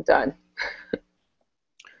 I'm done.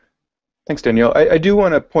 Thanks, Danielle. I do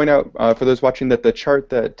want to point out for those watching that the chart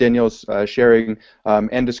that Danielle's sharing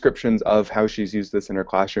and descriptions of how she's used this in her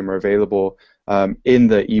classroom are available in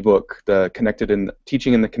the ebook,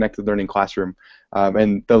 Teaching in the Connected Learning Classroom.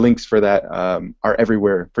 And the links for that are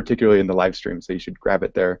everywhere, particularly in the live stream, so you should grab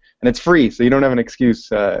it there. And it's free, so you don't have an excuse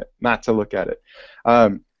not to look at it.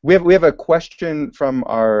 We have a question from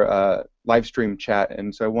our live stream chat,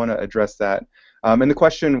 and so I want to address that. And the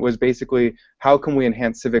question was basically, how can we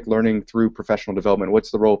enhance civic learning through professional development? What's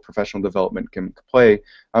the role professional development can play?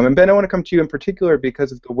 And Ben, I want to come to you in particular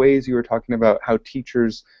because of the ways you were talking about how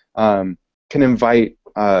teachers can invite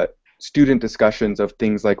student discussions of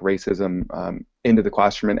things like racism into the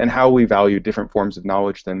classroom, and how we value different forms of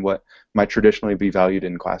knowledge than what might traditionally be valued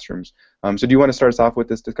in classrooms. So do you want to start us off with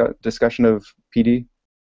this discussion of PD?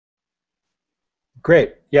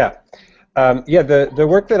 Great, yeah. The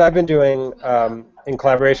work that I've been doing in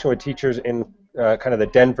collaboration with teachers in kind of the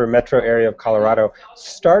Denver metro area of Colorado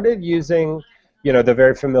started using, the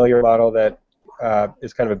very familiar model that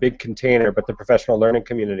is kind of a big container, but the professional learning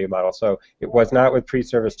community model. So it was not with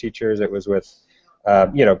pre-service teachers; it was with,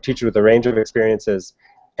 teachers with a range of experiences,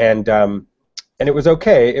 and it was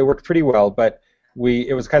okay. It worked pretty well, but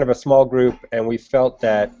it was kind of a small group, and we felt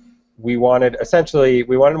that we wanted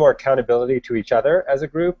more accountability to each other as a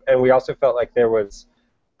group, and we also felt like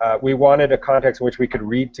we wanted a context in which we could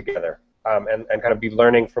read together and kind of be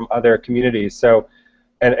learning from other communities,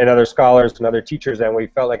 and other scholars and other teachers, and we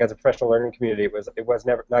felt like as a professional learning community it was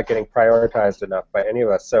never not getting prioritized enough by any of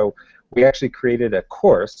us. So we actually created a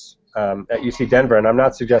course at UC Denver, and I'm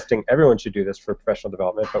not suggesting everyone should do this for professional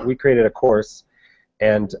development, but we created a course,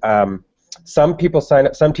 and some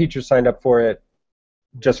teachers signed up for it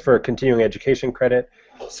just for continuing education credit.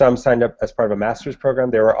 Some signed up as part of a master's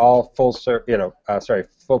program. They were all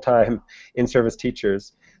full-time in-service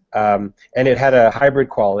teachers, and it had a hybrid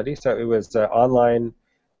quality. So it was an online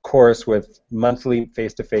course with monthly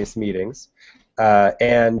face-to-face meetings,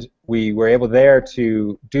 and we were able there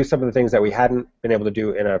to do some of the things that we hadn't been able to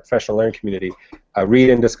do in a professional learning community, read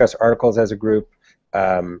and discuss articles as a group,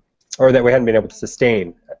 or that we hadn't been able to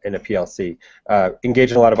sustain in a PLC.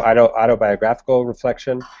 Engage in a lot of autobiographical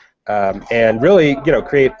reflection, and really,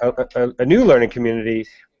 create a new learning community.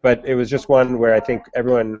 But it was just one where I think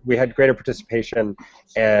we had greater participation,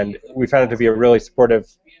 and we found it to be a really supportive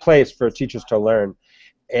place for teachers to learn.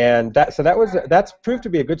 And that's proved to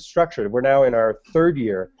be a good structure. We're now in our third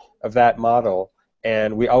year of that model,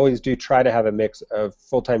 and we always do try to have a mix of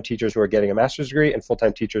full-time teachers who are getting a master's degree and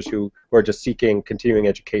full-time teachers who are just seeking continuing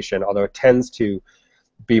education, although it tends to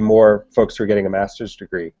be more folks who are getting a master's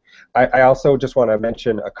degree. I also just want to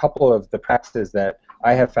mention a couple of the practices that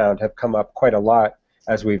I have found have come up quite a lot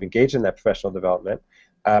as we've engaged in that professional development,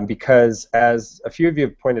 because as a few of you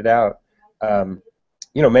have pointed out,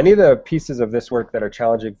 many of the pieces of this work that are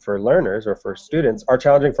challenging for learners or for students are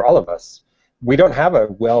challenging for all of us. We don't have a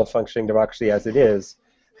well-functioning democracy as it is.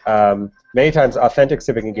 Many times authentic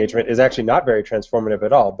civic engagement is actually not very transformative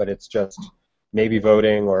at all, but it's just maybe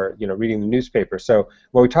voting or reading the newspaper. So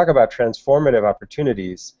when we talk about transformative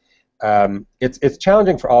opportunities, it's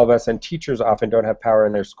challenging for all of us, and teachers often don't have power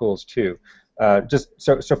in their schools too.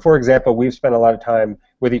 So for example, we've spent a lot of time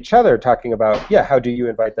with each other talking about, how do you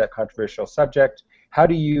invite that controversial subject? How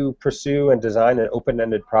do you pursue and design an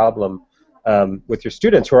open-ended problem with your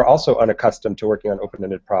students who are also unaccustomed to working on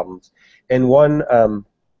open-ended problems? And one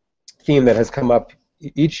theme that has come up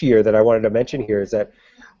each year that I wanted to mention here is that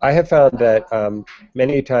I have found that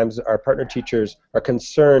many times our partner teachers are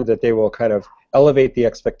concerned that they will kind of elevate the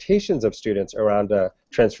expectations of students around a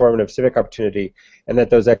transformative civic opportunity, and that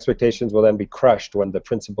those expectations will then be crushed when the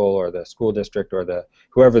principal or the school district or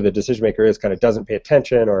whoever the decision maker is kind of doesn't pay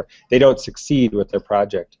attention, or they don't succeed with their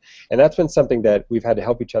project. And that's been something that we've had to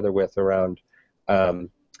help each other with around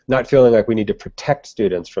not feeling like we need to protect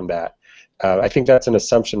students from that. I think that's an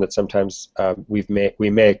assumption that sometimes we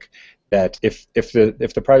make, that if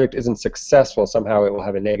the project isn't successful, somehow it will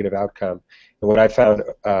have a negative outcome. And what I found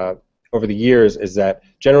over the years is that,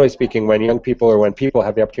 generally speaking, when young people or when people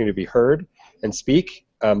have the opportunity to be heard and speak,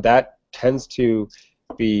 that tends to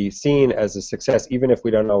be seen as a success, even if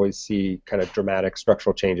we don't always see kind of dramatic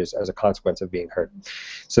structural changes as a consequence of being heard.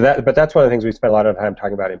 So but that's one of the things we spend a lot of time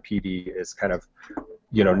talking about in PD, is kind of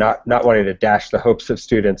not wanting to dash the hopes of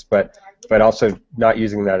students, but also not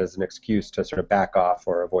using that as an excuse to sort of back off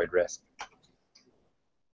or avoid risk.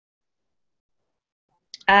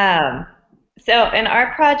 So in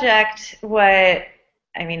our project, it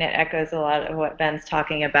echoes a lot of what Ben's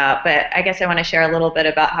talking about, but I guess I want to share a little bit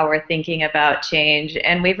about how we're thinking about change.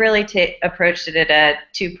 And we've really approached it at a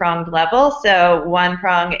two-pronged level. So one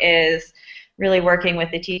prong is really working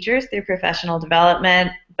with the teachers through professional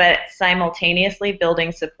development, but simultaneously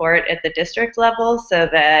building support at the district level so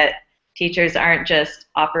that teachers aren't just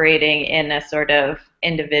operating in a sort of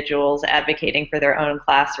individuals advocating for their own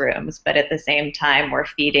classrooms, but at the same time we're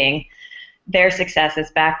feeding their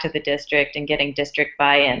successes back to the district and getting district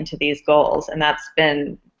buy-in to these goals, and that's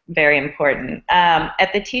been very important.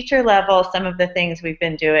 At the teacher level, some of the things we've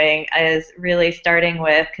been doing is really starting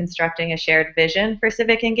with constructing a shared vision for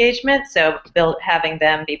civic engagement, so having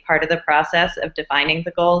them be part of the process of defining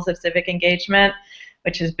the goals of civic engagement,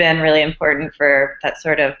 which has been really important for that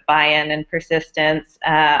sort of buy-in and persistence,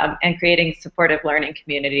 and creating supportive learning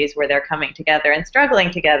communities where they're coming together and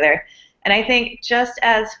struggling together. And I think just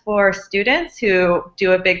as for students who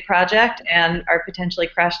do a big project and are potentially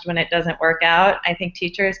crushed when it doesn't work out, I think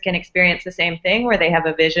teachers can experience the same thing where they have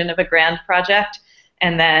a vision of a grand project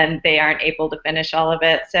and then they aren't able to finish all of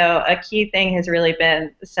it. So a key thing has really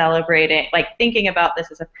been celebrating, thinking about this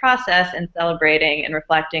as a process and celebrating and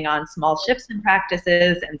reflecting on small shifts in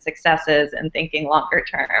practices and successes and thinking longer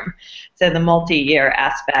term. So the multi-year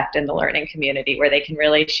aspect in the learning community where they can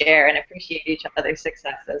really share and appreciate each other's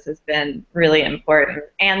successes has been really important.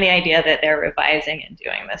 And the idea that they're revising and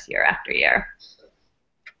doing this year after year.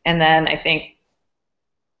 And then I think,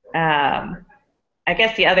 I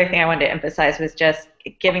guess the other thing I wanted to emphasize was just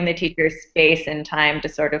giving the teachers space and time to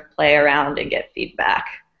sort of play around and get feedback.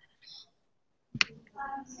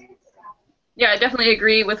 Yeah, I definitely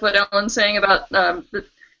agree with what Ellen's saying about the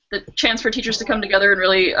chance for teachers to come together and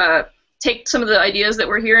really take some of the ideas that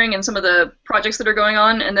we're hearing and some of the projects that are going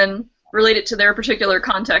on and then relate it to their particular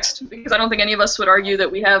context, because I don't think any of us would argue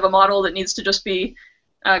that we have a model that needs to just be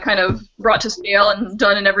kind of brought to scale and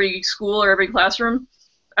done in every school or every classroom.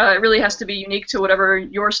 It really has to be unique to whatever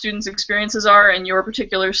your students' experiences are and your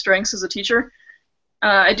particular strengths as a teacher.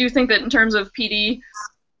 I do think that in terms of PD,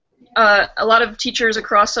 a lot of teachers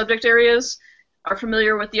across subject areas are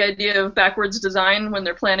familiar with the idea of backwards design when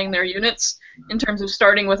they're planning their units, in terms of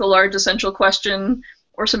starting with a large essential question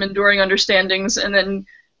or some enduring understandings, and then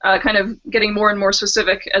kind of getting more and more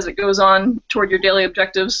specific as it goes on toward your daily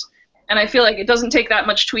objectives. And I feel like it doesn't take that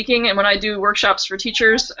much tweaking, and when I do workshops for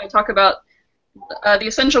teachers, I talk about the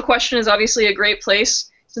essential question is obviously a great place,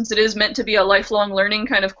 since it is meant to be a lifelong learning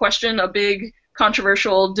kind of question, a big,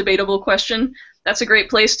 controversial, debatable question. That's a great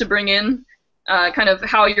place to bring in kind of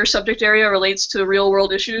how your subject area relates to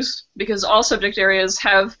real-world issues, because all subject areas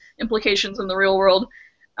have implications in the real world.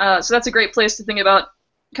 So that's a great place to think about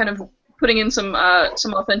kind of putting in some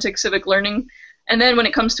authentic civic learning. And then when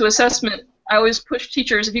it comes to assessment, I always push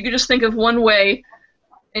teachers, if you could just think of one way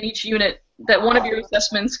in each unit that one of your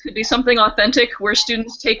assessments could be something authentic, where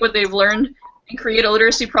students take what they've learned and create a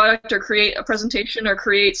literacy product or create a presentation or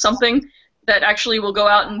create something that actually will go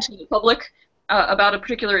out into the public about a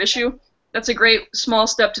particular issue. That's a great small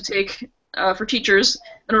step to take for teachers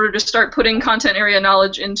in order to start putting content area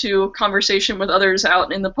knowledge into conversation with others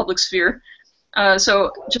out in the public sphere.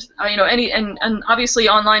 So just and obviously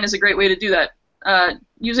online is a great way to do that.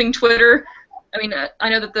 Using Twitter, I mean, I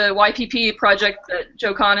know that the YPP project that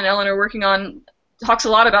Joe Kahn and Ellen are working on talks a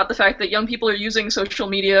lot about the fact that young people are using social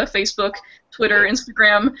media, Facebook, Twitter,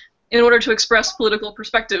 Instagram, in order to express political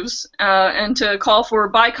perspectives and to call for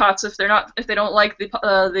boycotts if they don't like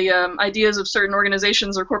the ideas of certain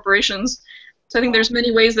organizations or corporations. So I think there's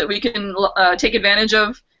many ways that we can take advantage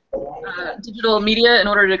of digital media in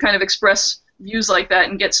order to kind of express views like that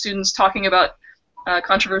and get students talking about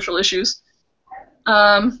controversial issues.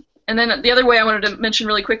 And then the other way I wanted to mention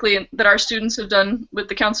really quickly that our students have done with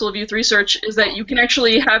the Council of Youth Research is that you can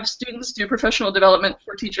actually have students do professional development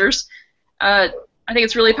for teachers. I think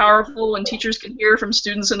it's really powerful when teachers can hear from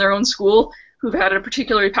students in their own school who've had a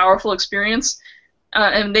particularly powerful experience,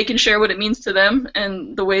 and they can share what it means to them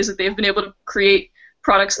and the ways that they've been able to create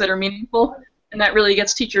products that are meaningful. And that really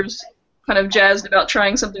gets teachers kind of jazzed about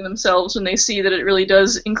trying something themselves when they see that it really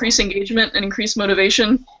does increase engagement and increase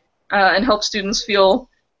motivation and help students feel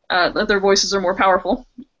that their voices are more powerful.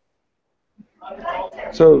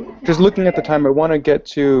 So just looking at the time, I want to get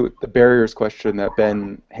to the barriers question that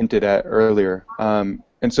Ben hinted at earlier. And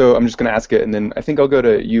so I'm just going to ask it, and then I think I'll go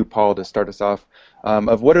to you, Paul, to start us off.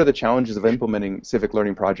 Of what are the challenges of implementing civic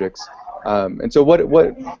learning projects? And so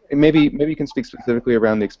maybe you can speak specifically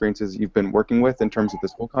around the experiences you've been working with in terms of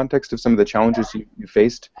this whole context of some of the challenges you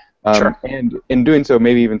faced. Sure. And in doing so,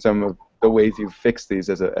 maybe even some of the ways you've fixed these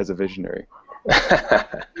as a visionary.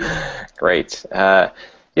 Great.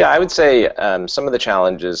 Yeah, I would say some of the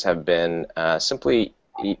challenges have been simply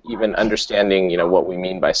even understanding, what we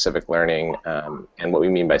mean by civic learning and what we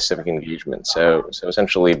mean by civic engagement. So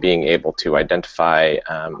essentially being able to identify,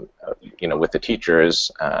 with the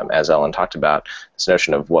teachers, as Ellen talked about, this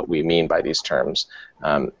notion of what we mean by these terms.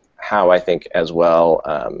 How I think as well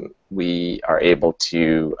we are able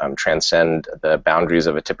to transcend the boundaries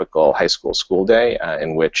of a typical high school day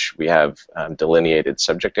in which we have delineated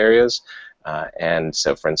subject areas. And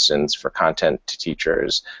so, for instance, for content to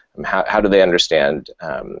teachers, how do they understand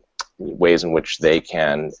ways in which they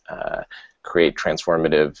can create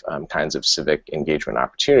transformative kinds of civic engagement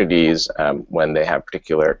opportunities when they have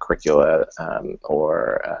particular curricula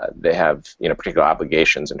or they have particular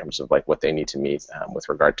obligations in terms of like what they need to meet with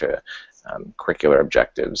regard to curricular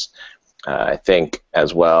objectives. I think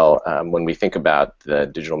as well when we think about the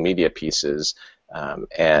digital media pieces.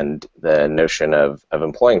 And the notion of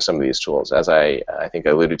employing some of these tools, as I think I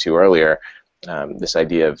alluded to earlier, this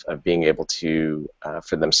idea of being able to,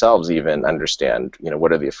 for themselves even, understand,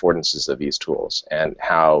 what are the affordances of these tools and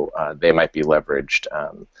how they might be leveraged,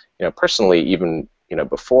 personally, even,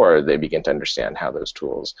 before they begin to understand how those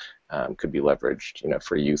tools could be leveraged,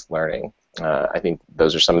 for youth learning. I think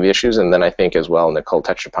those are some of the issues, and then I think as well, Nicole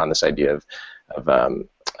touched upon this idea of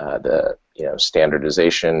the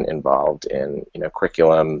standardization involved in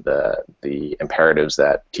curriculum, the imperatives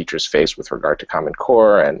that teachers face with regard to Common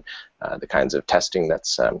Core, and the kinds of testing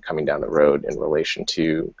that's coming down the road in relation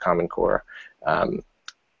to Common Core,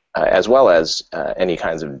 as well as any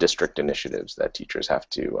kinds of district initiatives that teachers have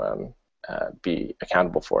to be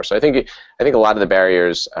accountable for. So I think a lot of the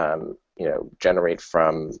barriers generate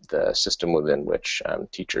from the system within which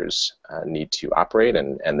teachers need to operate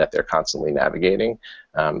and that they're constantly navigating.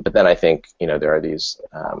 But then I think there are these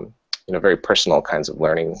very personal kinds of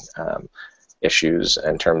learning issues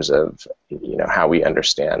in terms of how we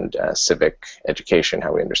understand civic education,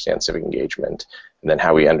 how we understand civic engagement, and then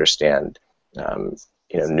how we understand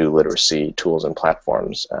new literacy tools and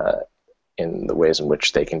platforms in the ways in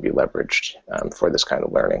which they can be leveraged for this kind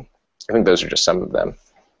of learning. I think those are just some of them.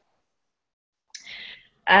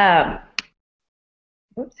 And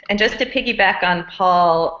just to piggyback on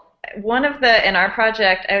Paul, one of the, in our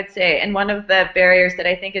project, I would say, and one of the barriers that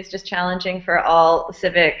I think is just challenging for all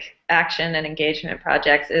civic action and engagement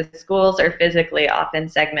projects is schools are physically often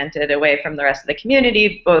segmented away from the rest of the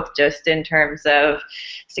community, both just in terms of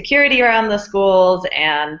security around the schools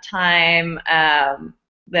and time,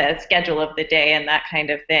 the schedule of the day and that kind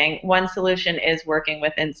of thing. One solution is working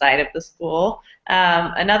with inside of the school.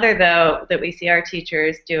 Another, though, that we see our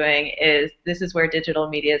teachers doing is this is where digital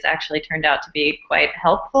media has actually turned out to be quite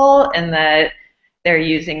helpful in that they're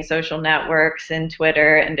using social networks and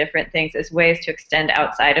Twitter and different things as ways to extend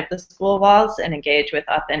outside of the school walls and engage with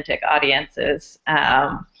authentic audiences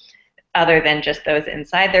other than just those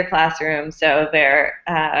inside their classroom. So they're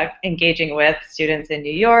engaging with students in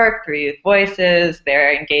New York through Youth Voices.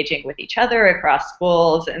 They're engaging with each other across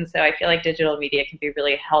schools. And so I feel like digital media can be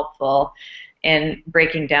really helpful in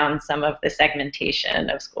breaking down some of the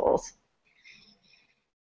segmentation of schools.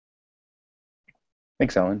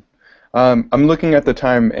 Thanks, Ellen. I'm looking at the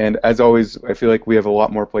time, and as always, I feel like we have a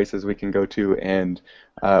lot more places we can go to, and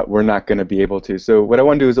we're not going to be able to. So what I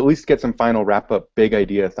want to do is at least get some final wrap-up big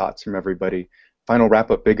idea thoughts from everybody. Final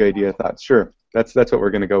wrap-up big idea thoughts. Sure, that's what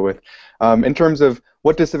we're going to go with. In terms of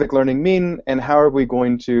what does civic learning mean, and how are we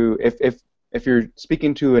going to, if you're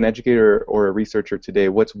speaking to an educator or a researcher today,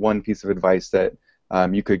 what's one piece of advice that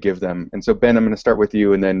you could give them? And so Ben, I'm going to start with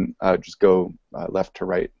you, and then just go left to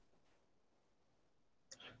right.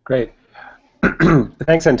 Great.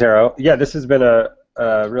 Thanks, Antero. Yeah, this has been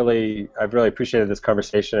I've really appreciated this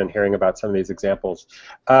conversation and hearing about some of these examples.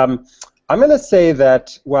 I'm going to say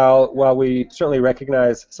that while we certainly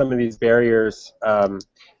recognize some of these barriers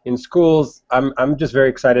in schools, I'm just very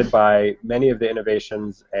excited by many of the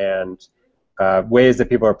innovations and ways that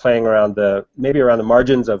people are playing around maybe around the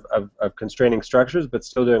margins of constraining structures, but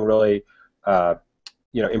still doing really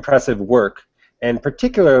impressive work. And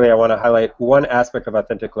particularly, I want to highlight one aspect of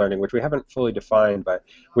authentic learning, which we haven't fully defined, but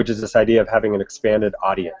which is this idea of having an expanded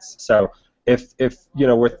audience. So if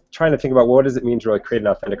we're trying to think about what does it mean to really create an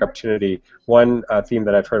authentic opportunity, one theme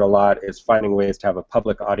that I've heard a lot is finding ways to have a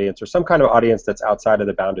public audience or some kind of audience that's outside of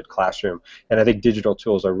the bounded classroom. And I think digital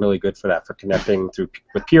tools are really good for that, for connecting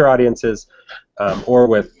with peer audiences or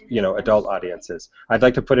with adult audiences. I'd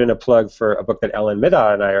like to put in a plug for a book that Ellen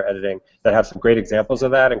Middaugh and I are editing that have some great examples of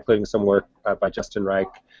that, including some work by Justin Reich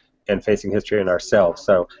and Facing History and Ourselves.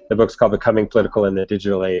 So the book's called Becoming Political in the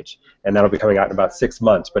Digital Age, and that'll be coming out in about 6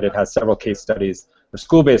 months, but it has several case studies of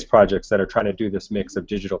school-based projects that are trying to do this mix of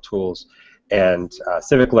digital tools and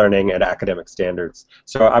civic learning and academic standards.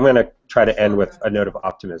 So I'm going to try to end with a note of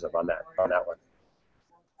optimism on that one.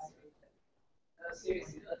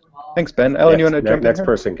 Thanks, Ben. Ellen, you want to jump in? Next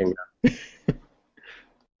person can go.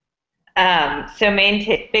 So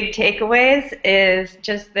big takeaways is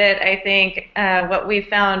just that I think what we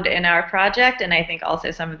found in our project, and I think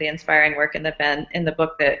also some of the inspiring work in the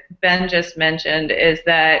book that Ben just mentioned, is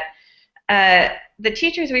that the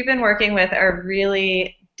teachers we've been working with are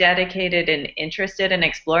really dedicated and interested in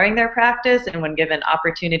exploring their practice, and when given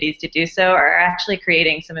opportunities to do so, are actually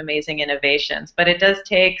creating some amazing innovations. But it does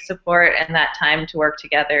take support and that time to work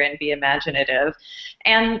together and be imaginative,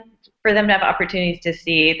 and for them to have opportunities to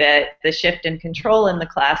see that the shift in control in the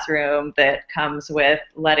classroom that comes with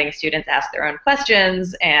letting students ask their own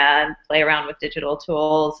questions and play around with digital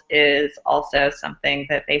tools is also something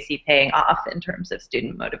that they see paying off in terms of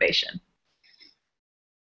student motivation.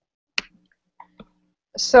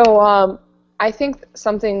 So I think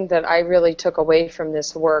something that I really took away from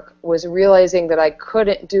this work was realizing that I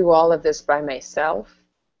couldn't do all of this by myself.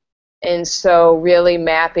 And so really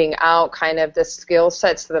mapping out kind of the skill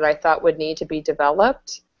sets that I thought would need to be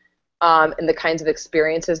developed and the kinds of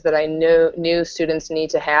experiences that I knew students need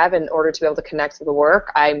to have in order to be able to connect to the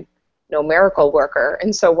work. I'm no miracle worker.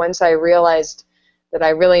 And so once I realized that I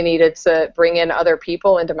really needed to bring in other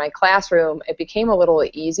people into my classroom, it became a little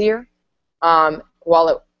easier.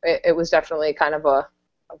 While it was definitely kind of a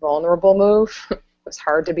vulnerable move. It was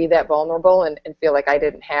hard to be that vulnerable and feel like I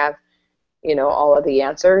didn't have all of the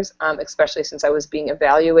answers, especially since I was being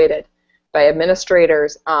evaluated by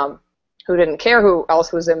administrators who didn't care who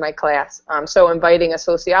else was in my class. So inviting a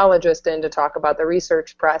sociologist in to talk about the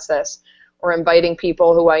research process, or inviting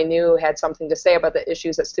people who I knew had something to say about the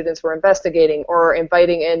issues that students were investigating, or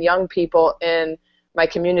inviting in young people in my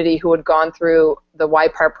community who had gone through the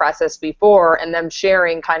YPAR process before, and them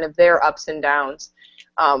sharing kind of their ups and downs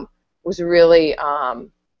was really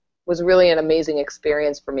was really an amazing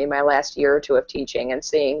experience for me my last year or two of teaching, and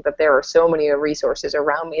seeing that there are so many resources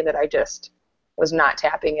around me that I just was not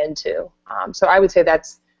tapping into. So I would say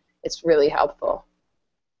it's really helpful.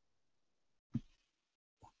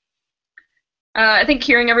 I think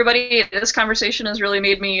hearing everybody, this conversation has really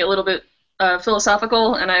made me a little bit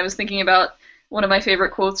philosophical, and I was thinking about one of my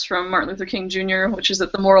favorite quotes from Martin Luther King Jr., which is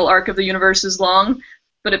that the moral arc of the universe is long,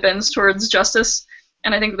 but it bends towards justice.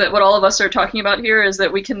 And I think that what all of us are talking about here is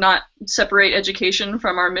that we cannot separate education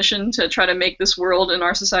from our mission to try to make this world and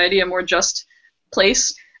our society a more just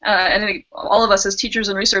place. And I think all of us as teachers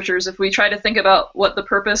and researchers, if we try to think about what the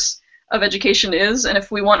purpose of education is, and if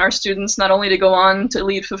we want our students not only to go on to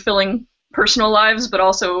lead fulfilling personal lives, but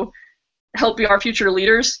also help be our future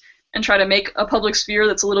leaders and try to make a public sphere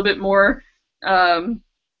that's a little bit more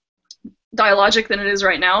dialogic than it is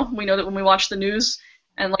right now. We know that when we watch the news,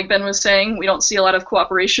 and like Ben was saying, we don't see a lot of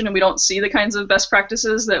cooperation, and we don't see the kinds of best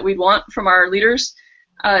practices that we'd want from our leaders.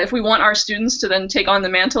 If we want our students to then take on the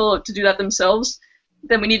mantle to do that themselves,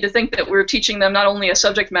 then we need to think that we're teaching them not only a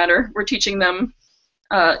subject matter, we're teaching them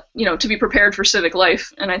to be prepared for civic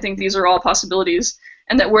life. And I think these are all possibilities,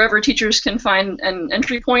 and that wherever teachers can find an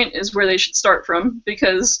entry point is where they should start from,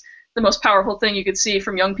 because the most powerful thing you could see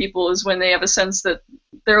from young people is when they have a sense that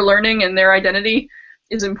their learning and their identity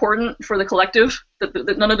is important for the collective,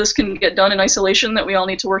 that none of this can get done in isolation, that we all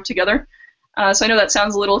need to work together. So I know that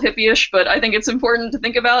sounds a little hippie-ish, but I think it's important to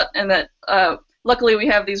think about, and that luckily we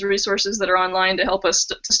have these resources that are online to help us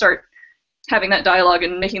to start having that dialogue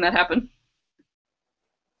and making that happen.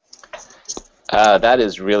 That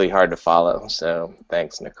is really hard to follow, so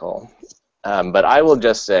thanks, Nicole. But I will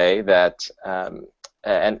just say that,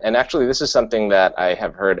 and actually this is something that I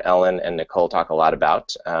have heard Ellen and Nicole talk a lot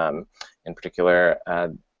about. In particular,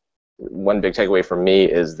 one big takeaway for me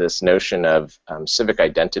is this notion of civic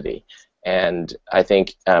identity. And I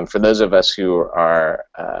think for those of us who are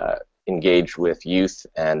engaged with youth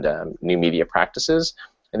and new media practices,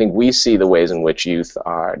 I think we see the ways in which youth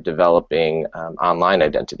are developing online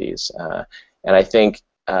identities. And I think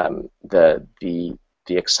the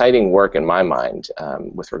exciting work in my mind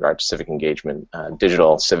with regard to civic engagement,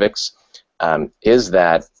 digital civics, is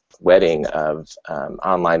that wedding of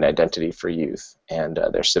online identity for youth and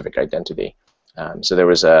their civic identity. So there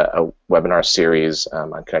was a webinar series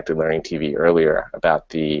on Connected Learning TV earlier about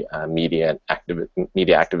the media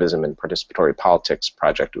activism and participatory politics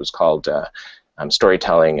project. It was called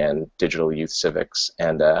Storytelling and Digital Youth Civics,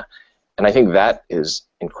 and I think that is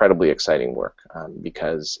incredibly exciting work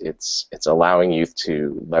because it's allowing youth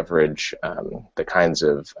to leverage the kinds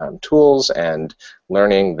of tools and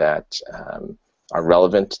learning that are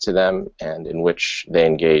relevant to them and in which they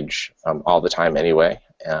engage all the time anyway,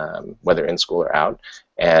 whether in school or out,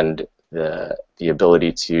 and the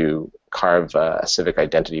ability to carve a civic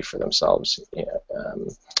identity for themselves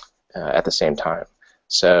at the same time.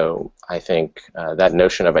 So I think that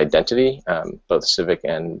notion of identity, both civic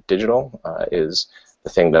and digital, is the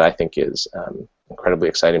thing that I think is incredibly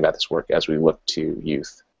exciting about this work as we look to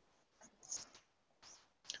youth.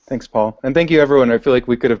 Thanks, Paul. And thank you, everyone. I feel like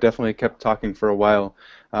we could have definitely kept talking for a while.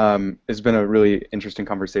 It's been a really interesting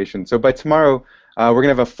conversation. So by tomorrow, we're going to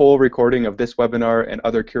have a full recording of this webinar and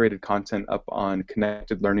other curated content up on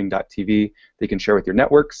connectedlearning.tv that you can share with your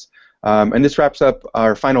networks. And this wraps up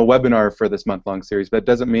our final webinar for this month-long series, but it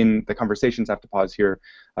doesn't mean the conversations have to pause here.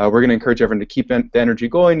 We're going to encourage everyone to keep the energy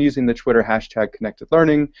going using the Twitter hashtag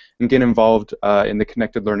 #ConnectedLearning and get involved in the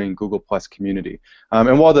Connected Learning Google+ community.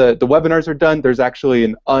 And while the webinars are done, there's actually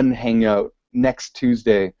an unhangout next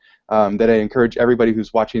Tuesday that I encourage everybody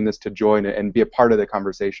who's watching this to join and be a part of the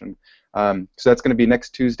conversation. So that's going to be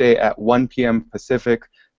next Tuesday at 1 p.m. Pacific,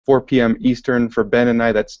 4 p.m. Eastern. For Ben and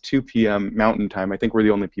I, that's 2 p.m. Mountain Time. I think we're the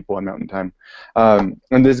only people on Mountain Time.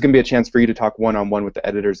 And there's going to be a chance for you to talk one-on-one with the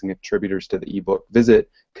editors and contributors to the ebook. Visit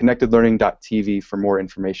connectedlearning.tv for more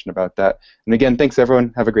information about that. And again, thanks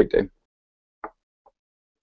everyone. Have a great day.